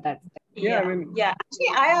add that. Yeah, I Yeah, mean, yeah. Actually,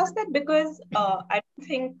 I asked that because I don't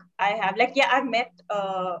think I have like yeah, I've met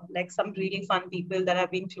like some really fun people that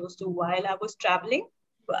I've been close to while I was traveling.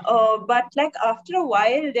 But like after a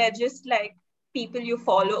while, they're just like people you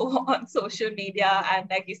follow on social media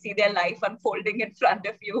and like you see their life unfolding in front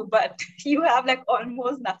of you, but you have like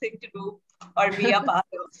almost nothing to do or be a part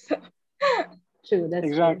of. True, that's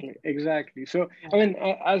true. exactly. So, Yeah. I mean,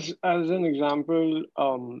 as an example,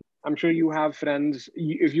 I'm sure you have friends.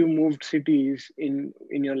 If you moved cities in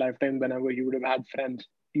your lifetime, whenever you would have had friends,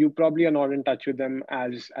 you probably are not in touch with them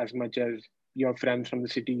as much as your friends from the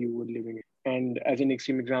city you were living in. And as an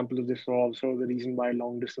extreme example of this, also the reason why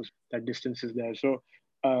long distance, that distance is there. So,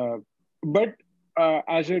 uh, but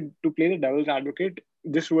as a to play the devil's advocate,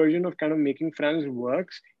 this version of kind of making friends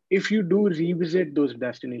works if you do revisit those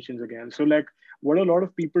destinations again. So like what a lot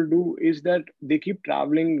of people do is that they keep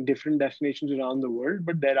traveling different destinations around the world,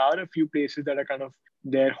 but there are a few places that are kind of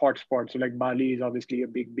their hotspots. So like Bali is obviously a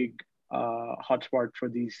big hotspot for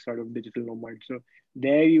these sort of digital nomads. So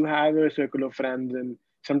there you have a circle of friends, and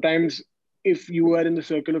sometimes if you are in the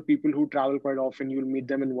circle of people who travel quite often, you'll meet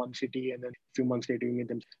them in one city and then a few months later you meet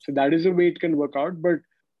them. So that is a way it can work out. But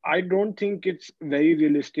I don't think it's very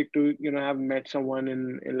realistic to, have met someone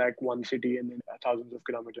in like one city and then thousands of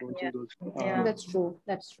kilometers. I don't Yeah. think those. Yeah. That's true.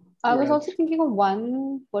 That's true. I was Yeah, also thinking of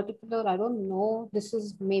one particular, I don't know, this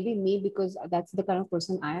is maybe me because that's the kind of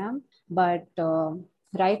person I am. But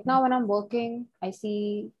right now, when I'm working, I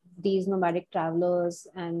see these nomadic travelers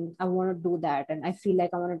and I want to do that. And I feel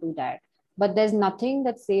like I want to do that. But there's nothing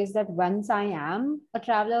that says that once I am a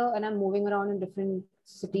traveler and I'm moving around in different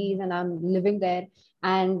cities and I'm living there,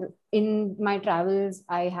 and in my travels,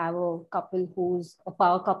 I have a couple who's a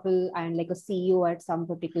power couple and like a CEO at some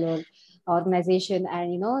particular organization,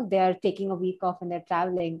 and they are taking a week off and they're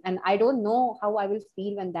traveling, and I don't know how I will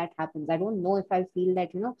feel when that happens. I don't know if I feel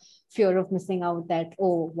that fear of missing out, that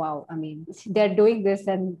oh wow, I mean they're doing this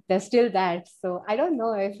and they're still that. So I don't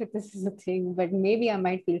know if this is a thing, but maybe I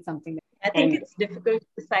might feel something. I think and it's difficult to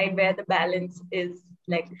decide where the balance is,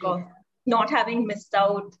 like of not having missed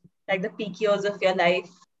out like the peak years of your life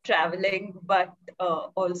traveling, but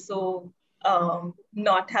also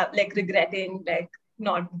not have like regretting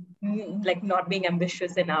not not being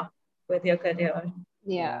ambitious enough with your career.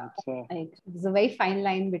 Yeah, yeah, it's there's a very fine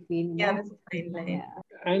line between Yeah, that's a fine line. yeah.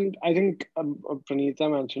 and I think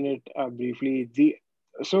Pranita mentioned it briefly.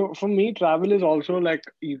 So for me, travel is also like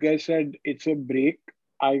you guys said, it's a break.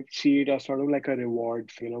 I see it as sort of like a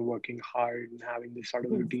reward for working hard and having this sort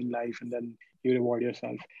of Hmm. routine life, and then you reward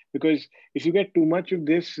yourself. Because if you get too much of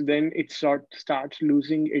this, then it starts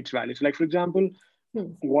losing its value. So, like for example,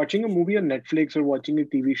 Hmm. watching a movie on Netflix or watching a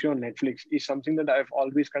TV show on Netflix is something that I've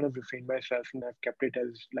always kind of refrained myself, and I've kept it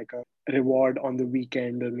as like a reward on the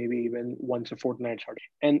weekend or maybe even once a fortnight sort of.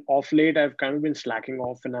 And off late, I've kind of been slacking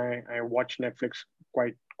off, and I watch Netflix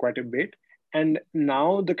quite a bit. And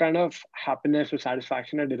now the kind of happiness or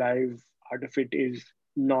satisfaction I derive out of it is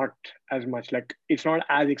not as much. Like it's not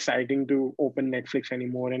as exciting to open Netflix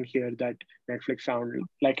anymore and hear that Netflix sound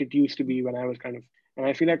like it used to be when I was kind of. And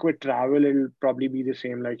I feel like with travel, it'll probably be the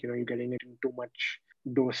same. Like you're getting it in too much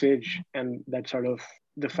dosage, and that sort of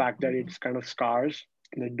the fact that it's kind of scarce,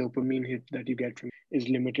 the dopamine hit that you get from is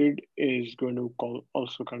limited, is going to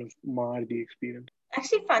also kind of mar the experience.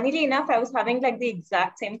 Actually, funnily enough, I was having like the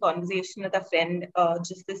exact same conversation with a friend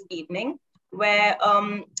just this evening, where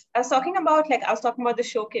I was talking about the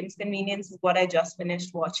show Kim's Convenience, is what I just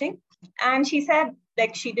finished watching, and she said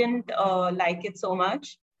like she didn't like it so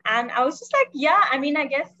much, and I was just like, yeah, I mean, I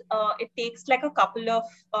guess it takes like a couple of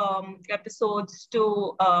episodes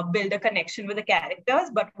to build a connection with the characters,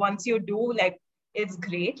 but once you do, like it's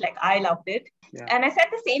great. Like I loved it. Yeah. And I said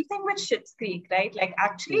the same thing with Schitt's Creek, right? Like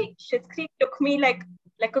actually, Schitt's Creek took me like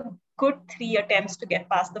a good 3 attempts to get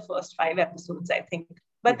past the first 5 episodes, I think.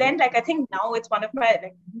 But then, like I think now it's one of my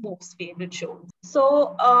like most favorite shows.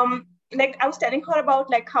 So like I was telling her about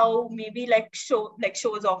like how maybe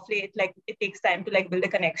shows off late, like it takes time to like build a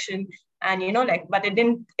connection, and like, but it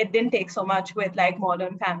didn't take so much with like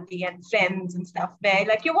Modern Family and Friends and stuff, where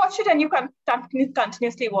like you watch it and you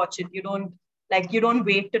continuously watch it. You don't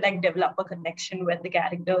wait to like develop a connection with the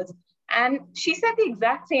characters. And she said the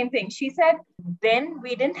exact same thing. She said, then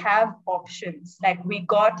we didn't have options. Like we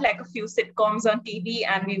got like a few sitcoms on TV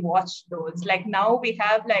and we watched those. Like now we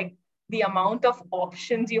have like the amount of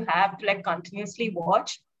options you have to like continuously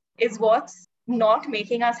watch is what's not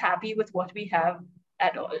making us happy with what we have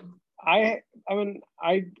at all. I mean,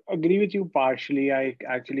 I agree with you partially. I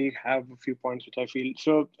actually have a few points which I feel.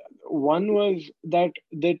 So one was that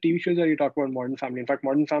the TV shows that you talk about, Modern Family. In fact,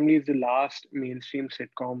 Modern Family is the last mainstream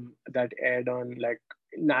sitcom that aired on like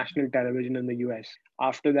national television in the US.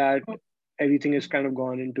 After that, everything has kind of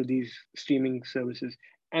gone into these streaming services.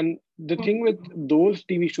 And the thing with those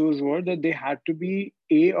TV shows were that they had to be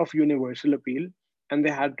of universal appeal, and they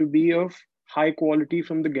had to be of high quality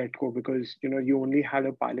from the get-go, because you only had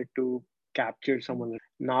a pilot to capture someone.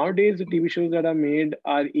 Nowadays the TV shows that are made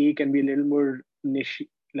can be a little more niche.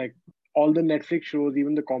 Like all the Netflix shows,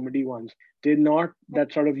 even the comedy ones, they're not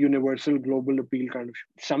that sort of universal global appeal kind of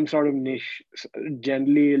show. Some sort of niche,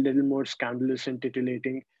 generally a little more scandalous and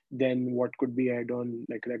titillating than what could be aired on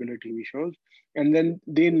like regular TV shows. And then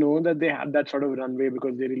they know that they have that sort of runway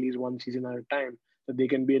because they release one season at a time, that they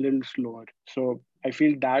can be a little slower. So I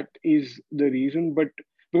feel that is the reason. But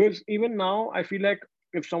because even now, I feel like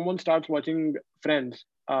if someone starts watching Friends,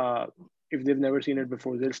 if they've never seen it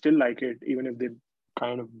before, they'll still like it, even if they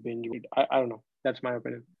kind of binge it. I don't know. That's my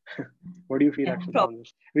opinion. What do you feel, Yeah, actually, on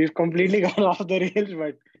this? We've completely gone off the rails,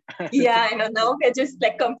 but yeah, I know. Now we're just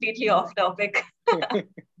like completely off topic.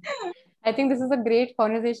 I think this is a great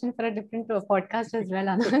conversation for a different podcast as well,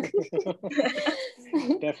 Anand.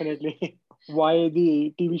 definitely. Why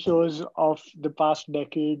the TV shows of the past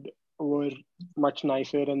decade were much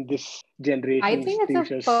nicer, and this I generation's think it's TV a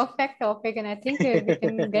shows. perfect topic, and I think we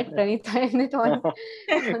can get Pranita in it on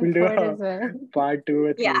We'll do board a as well. part two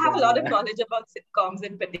with Yeah, I have a Nita. lot of Yeah. knowledge about sitcoms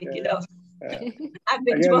in particular. Yeah. I've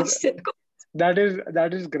binge Again, watched sitcoms.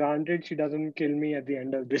 that is granted. She doesn't kill me at the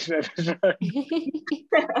end of this episode.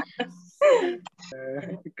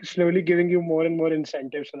 Slowly giving you more and more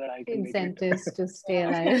incentives so that I can make it. Incentives to stay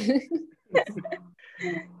alive.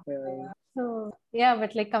 So yeah,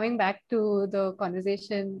 but like coming back to the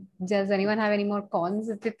conversation, does anyone have any more cons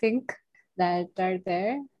that you think that are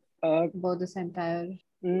there Uh, about this entire,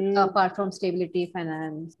 mm, apart from stability,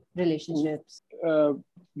 finance, relationships? uh,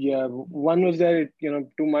 yeah, one was that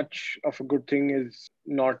too much of a good thing is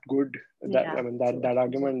not good. That Yeah, I mean that true. that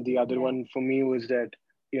argument. The other Yeah. one for me was that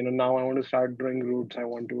now I want to start drawing roots. I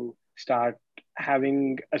want to start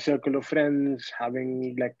having a circle of friends,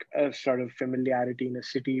 having like a sort of familiarity in a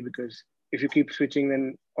city. Because if you keep switching, then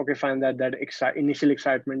okay, fine, that initial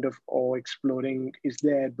excitement of exploring is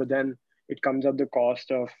there, but then it comes at the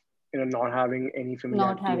cost of not having any Not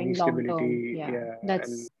familiarity, having any long term. stability. Yeah, Yeah, and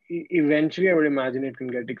that's eventually I would imagine it can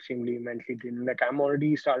get extremely mentally draining. Like I'm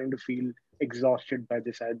already starting to feel exhausted by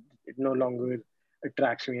this. It no longer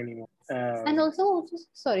attracts me anymore. and also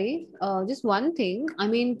sorry, just one thing. I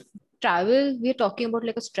mean, travel. We're talking about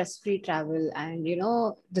like a stress-free travel, and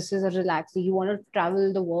this is a relaxing. You want to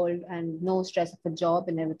travel the world and no stress of a job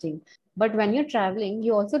and everything. But when you're traveling,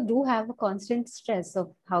 you also do have a constant stress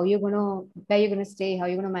of where you're gonna stay, how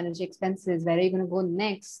you're gonna manage expenses, where are you gonna go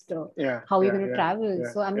next, or yeah, how you're yeah, gonna yeah, travel.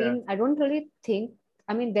 yeah, So I yeah. mean, I don't really think.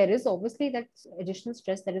 I mean, there is obviously that additional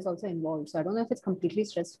stress that is also involved. So I don't know if it's completely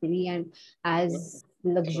stress-free and No, as it's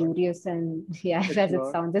not. luxurious and yeah, It's as it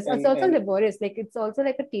not. sounds. It's And also laborious. Like it's also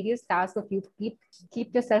like a tedious task of you to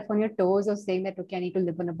keep yourself on your toes of saying that okay, I need to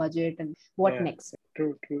live on a budget and what yeah, next.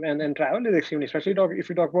 true, true. And travel is extremely, especially if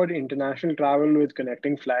you talk about international travel with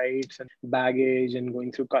connecting flights and baggage and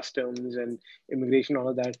going through customs and immigration, all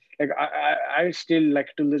of that. Like I still like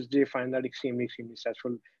to this day find that extremely, extremely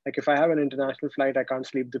stressful. Like if I have an international flight, I can't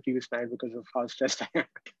sleep the previous night because of how stressed I am.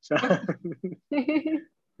 So,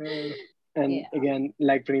 and Yeah, again,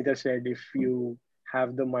 like Pranita said, if you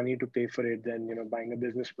have the money to pay for it, then buying a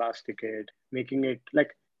business class ticket, making it like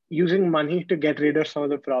using money to get rid of some of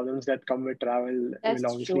the problems that come with travel will that's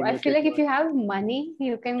obviously true. I make feel it like if much. you have money,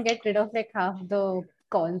 you can get rid of like half the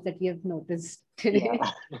cons that we have noticed today.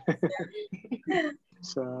 Yeah.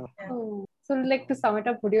 So Oh. So like to sum it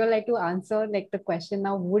up, would you like to answer like the question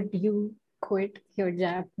now? Would you quit your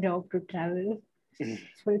job to travel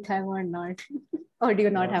full time or not? Or do you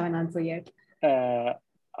not no, have an answer yet? uh,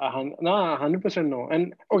 no, 100% no.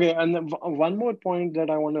 And okay, and one more point that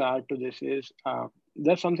I want to add to this is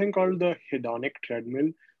there's something called the hedonic treadmill,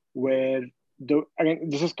 where again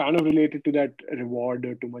this is kind of related to that reward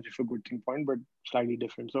or too much of a good thing point, but slightly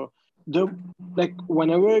different. So the like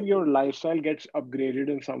whenever your lifestyle gets upgraded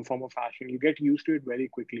in some form of fashion, you get used to it very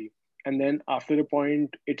quickly, and then after a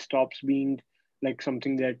point, it stops being like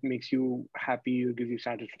something that makes you happy or gives you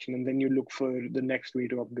satisfaction, and then you look for the next way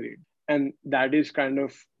to upgrade. And that is kind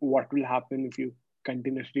of what will happen if you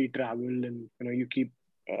continuously travel and you keep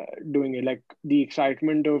doing it. Like the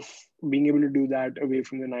excitement of being able to do that away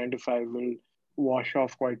from the 9 to 5 will wash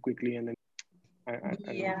off quite quickly, and then I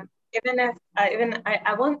don't Yeah. know.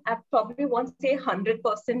 I probably won't say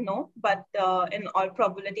 100% no, but in all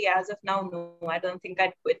probability, as of now, no, I don't think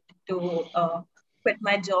I'd quit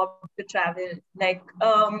my job to travel. Like,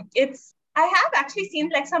 I have actually seen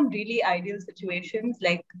like some really ideal situations.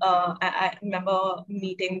 Like, I remember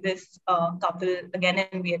meeting this couple again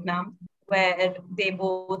in Vietnam, where they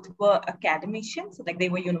both were academicians, like they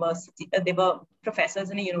were professors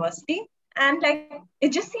in a university, and like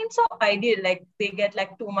it just seems so ideal. Like they get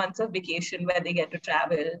like 2 months of vacation where they get to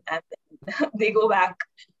travel, and then they go back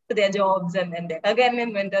to their jobs, and then again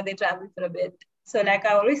in winter they travel for a bit. So like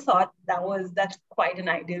I always thought that's quite an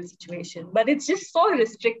ideal situation, but it's just so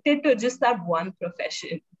restricted to just that one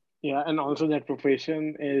profession. Yeah, and also that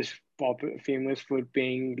profession is famous for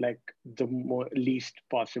paying like the least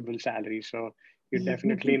possible salary. So you're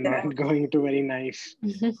definitely Yeah, not going to very nice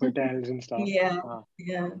hotels and stuff. yeah, Uh,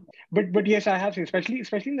 yeah. but yes, I have seen,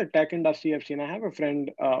 especially in the tech industry. I've seen. I have a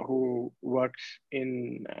friend who works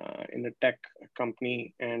in a tech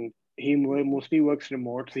company, and mostly works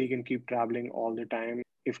remote, so he can keep traveling all the time.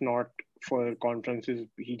 If not for conferences,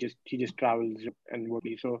 he just travels and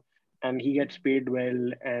works. So and he gets paid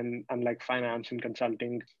well, and unlike finance and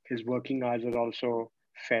consulting, his working hours are also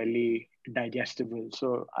fairly digestible.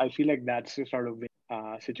 So I feel like that's the sort of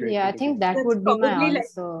Yeah, situation I to be think in. that That's would be my probably like,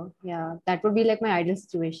 answer. Yeah, that would be like my ideal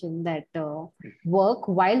situation that work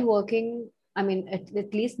while working. I mean,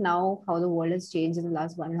 at least now how the world has changed in the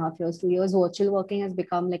last 1.5 years, 2 years, virtual working has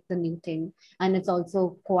become like the new thing. And it's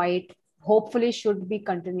also quite, hopefully, should be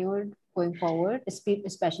continued going forward,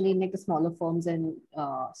 especially in like the smaller firms and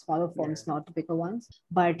smaller Yeah. firms, not the bigger ones.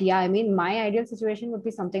 But yeah, I mean, my ideal situation would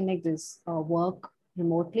be something like this, work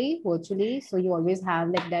remotely, virtually. So you always have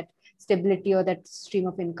like that stability or that stream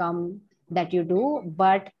of income that you do,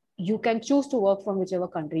 but you can choose to work from whichever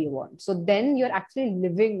country you want. So then you're actually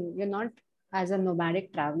living, you're not as a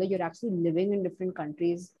nomadic traveler, you're actually living in different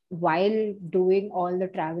countries while doing all the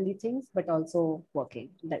travel things, but also working.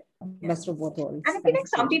 That yeah. best of both And worlds I feel kind of like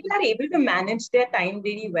some situation. people are able to manage their time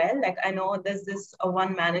really well. Like I know there's this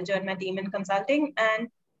one manager in my team in consulting, and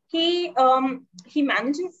he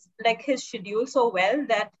manages like his schedule so well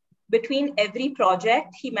that between every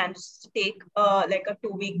project he manages to take like a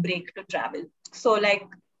 2 week break to travel. So like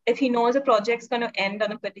if he knows a project's going to end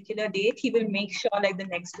on a particular date, he will make sure like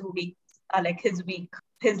the next 2 weeks are like his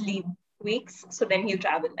leave weeks. So then he'll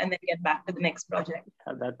travel and then get back to the next project.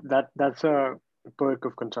 That's a perk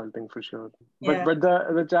of consulting for sure. But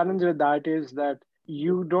Yeah. the challenge with that is that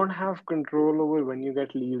you don't have control over when you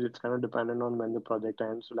get leaves. It's kind of dependent on when the project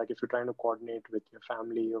ends. So like if you're trying to coordinate with your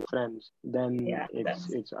family or friends, then Yeah.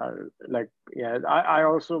 it's like yeah. I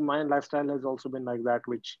also, my lifestyle has also been like that,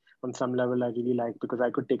 which on some level I really like, because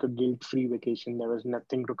I could take a guilt-free vacation. There was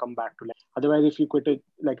nothing to come back to. Like otherwise, if you quit it,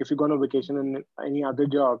 like if you go on a vacation in any other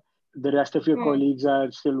job, the rest of your Hmm. colleagues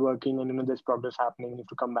are still working, and there's progress happening. You have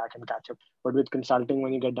to come back and catch up. But with consulting,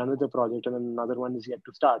 when you get done with the project and then another one is yet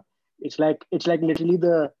to start, it's like literally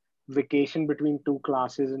the vacation between two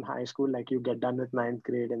classes in high school. Like you get done with ninth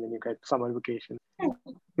grade and then you get summer vacation.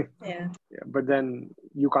 Yeah. Yeah, but then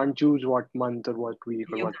you can't choose what month or what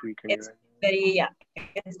week or You what weekend it's you're very, yeah,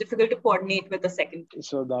 it's difficult to coordinate with the second. in.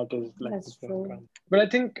 So that is like the That's thing. true. But I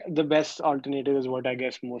think the best alternative is what I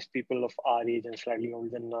guess most people of our age and slightly older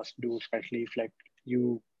than us do, especially if like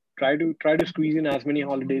you try to squeeze in as many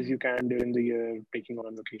holidays you can during the year, taking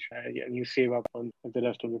on vacation, and you save up on the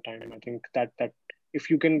rest of the time. I think that if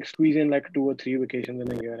you can squeeze in like 2 or 3 vacations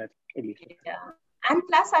in a year, at least. Yeah. And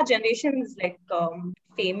plus our generation is like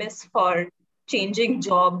famous for changing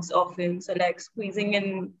jobs often. So like squeezing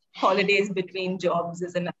in holidays between jobs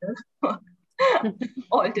is another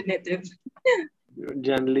alternative.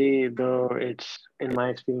 Generally, though, it's in my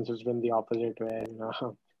experience, it's been the opposite, where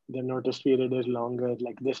the notice period is longer.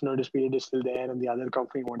 Like this notice period is still there, and the other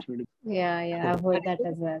company wants me to. Yeah, I've heard that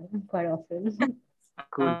as well quite often.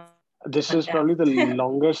 Cool. This is Yeah. probably the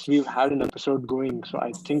longest we've had an episode going, so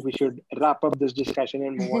I think we should wrap up this discussion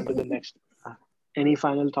and move on to the next. Any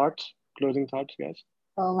final thoughts? Closing thoughts, guys?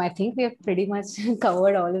 I think we have pretty much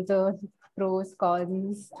covered all of the pros,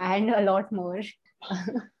 cons, and a lot more.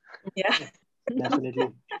 Yeah. Definitely.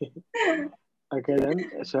 Okay,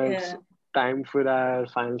 then. So it's Yeah. time for our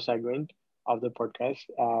final segment of the podcast.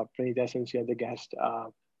 Pranita, since you're the guest,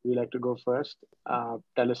 would you like to go first?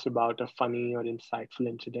 Tell us about a funny or insightful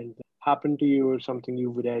incident that happened to you, or something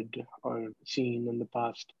you've read or seen in the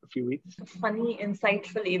past few weeks. Funny,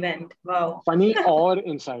 insightful event. Wow. Funny or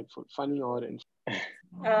insightful. Funny or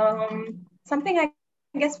insightful. Something I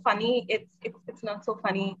guess funny. It's not so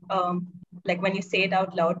funny. Like when you say it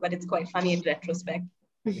out loud, but it's quite funny in retrospect.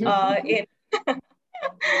 It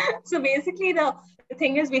So basically, the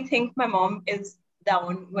thing is, we think my mom is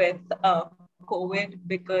down with COVID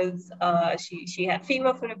because she had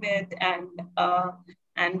fever for a bit,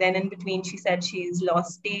 and then in between she said she's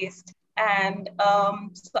lost taste. And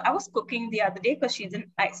so I was cooking the other day because she's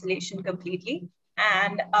in isolation completely.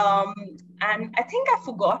 And I think I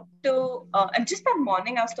forgot to. And just that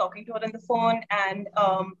morning, I was talking to her on the phone, and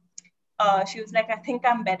she was like, "I think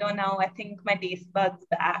I'm better now. I think my taste buds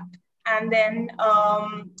back." And then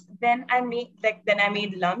I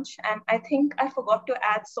made lunch, and I think I forgot to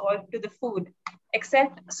add salt to the food.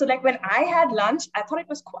 Except so like when I had lunch, I thought it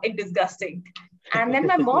was quite disgusting. And then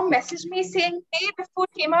my mom messaged me saying, "Hey, the food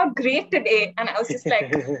came out great today." And I was just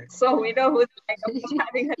like, so we know who's like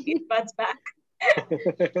having her taste buds back.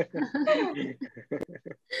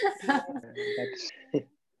 That's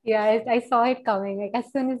Yeah, I saw it coming. Like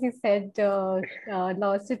as soon as you said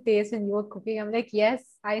lost to taste and you were cooking, I'm like, yes,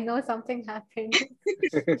 I know something happened.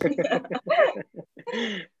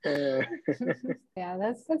 Uh, Yeah,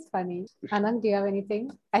 that's funny. Anand, do you have anything?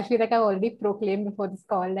 I feel like I already proclaimed before this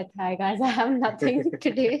call that hi guys, I have nothing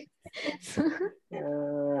today.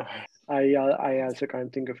 uh, I also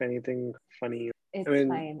can't think of anything funny. I It's mean,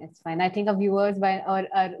 fine. It's fine. I think our viewers by or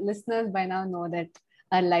our listeners by now know that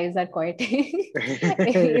our lives are quite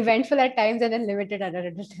eventful at times and then limited at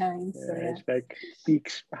other times. So yeah, it's like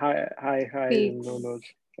peaks, highs and peaks. low lows.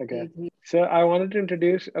 Okay. Agree. So I wanted to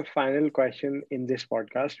introduce a final question in this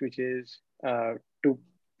podcast, which is to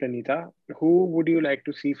Pranita. Who would you like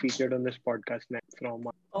to see featured on this podcast next from?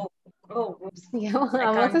 Oh, oh, oops. Yeah, I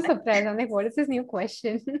I'm also can't. surprised. I'm like, what is this new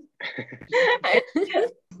question?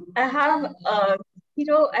 I have a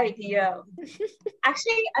zero idea.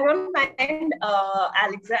 Actually, I don't mind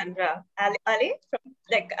Alexandra. Ali from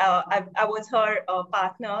I was her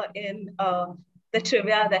partner in the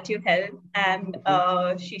trivia that you held, and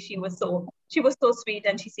she was so sweet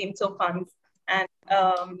and she seemed so fun. And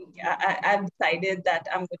I've decided that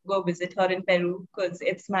I'm going to go visit her in Peru because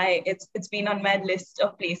it's been on my list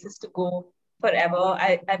of places to go forever.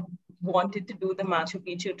 I've wanted to do the Machu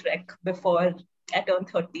Picchu trek before I turned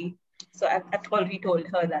 30. So I've already told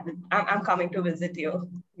her that I'm coming to visit you.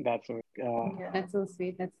 That's Yeah. That's so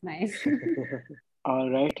sweet. That's nice. all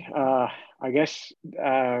right. I guess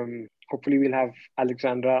hopefully we'll have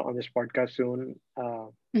Alexandra on this podcast soon.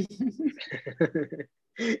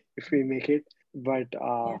 If we make it. But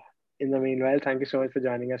Yeah. in the meanwhile, thank you so much for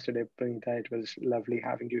joining us today, Pranita. It was lovely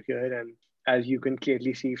having you here. And as you can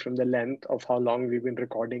clearly see from the length of how long we've been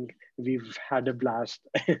recording, we've had a blast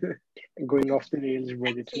going off the rails, but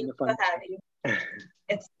Thank it's been you a for fun having.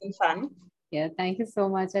 It's been fun. Yeah, thank you so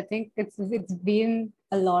much. I think it's been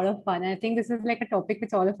a lot of fun. I think this is like a topic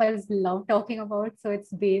which all of us love talking about. So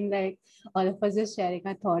it's been like all of us just sharing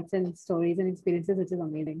our thoughts and stories and experiences, which is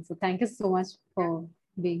amazing. So thank you so much for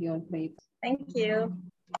being here, Faith. Thank you.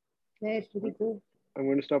 Yeah, it's really cool. I'm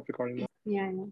going to stop recording now. Yeah, I know.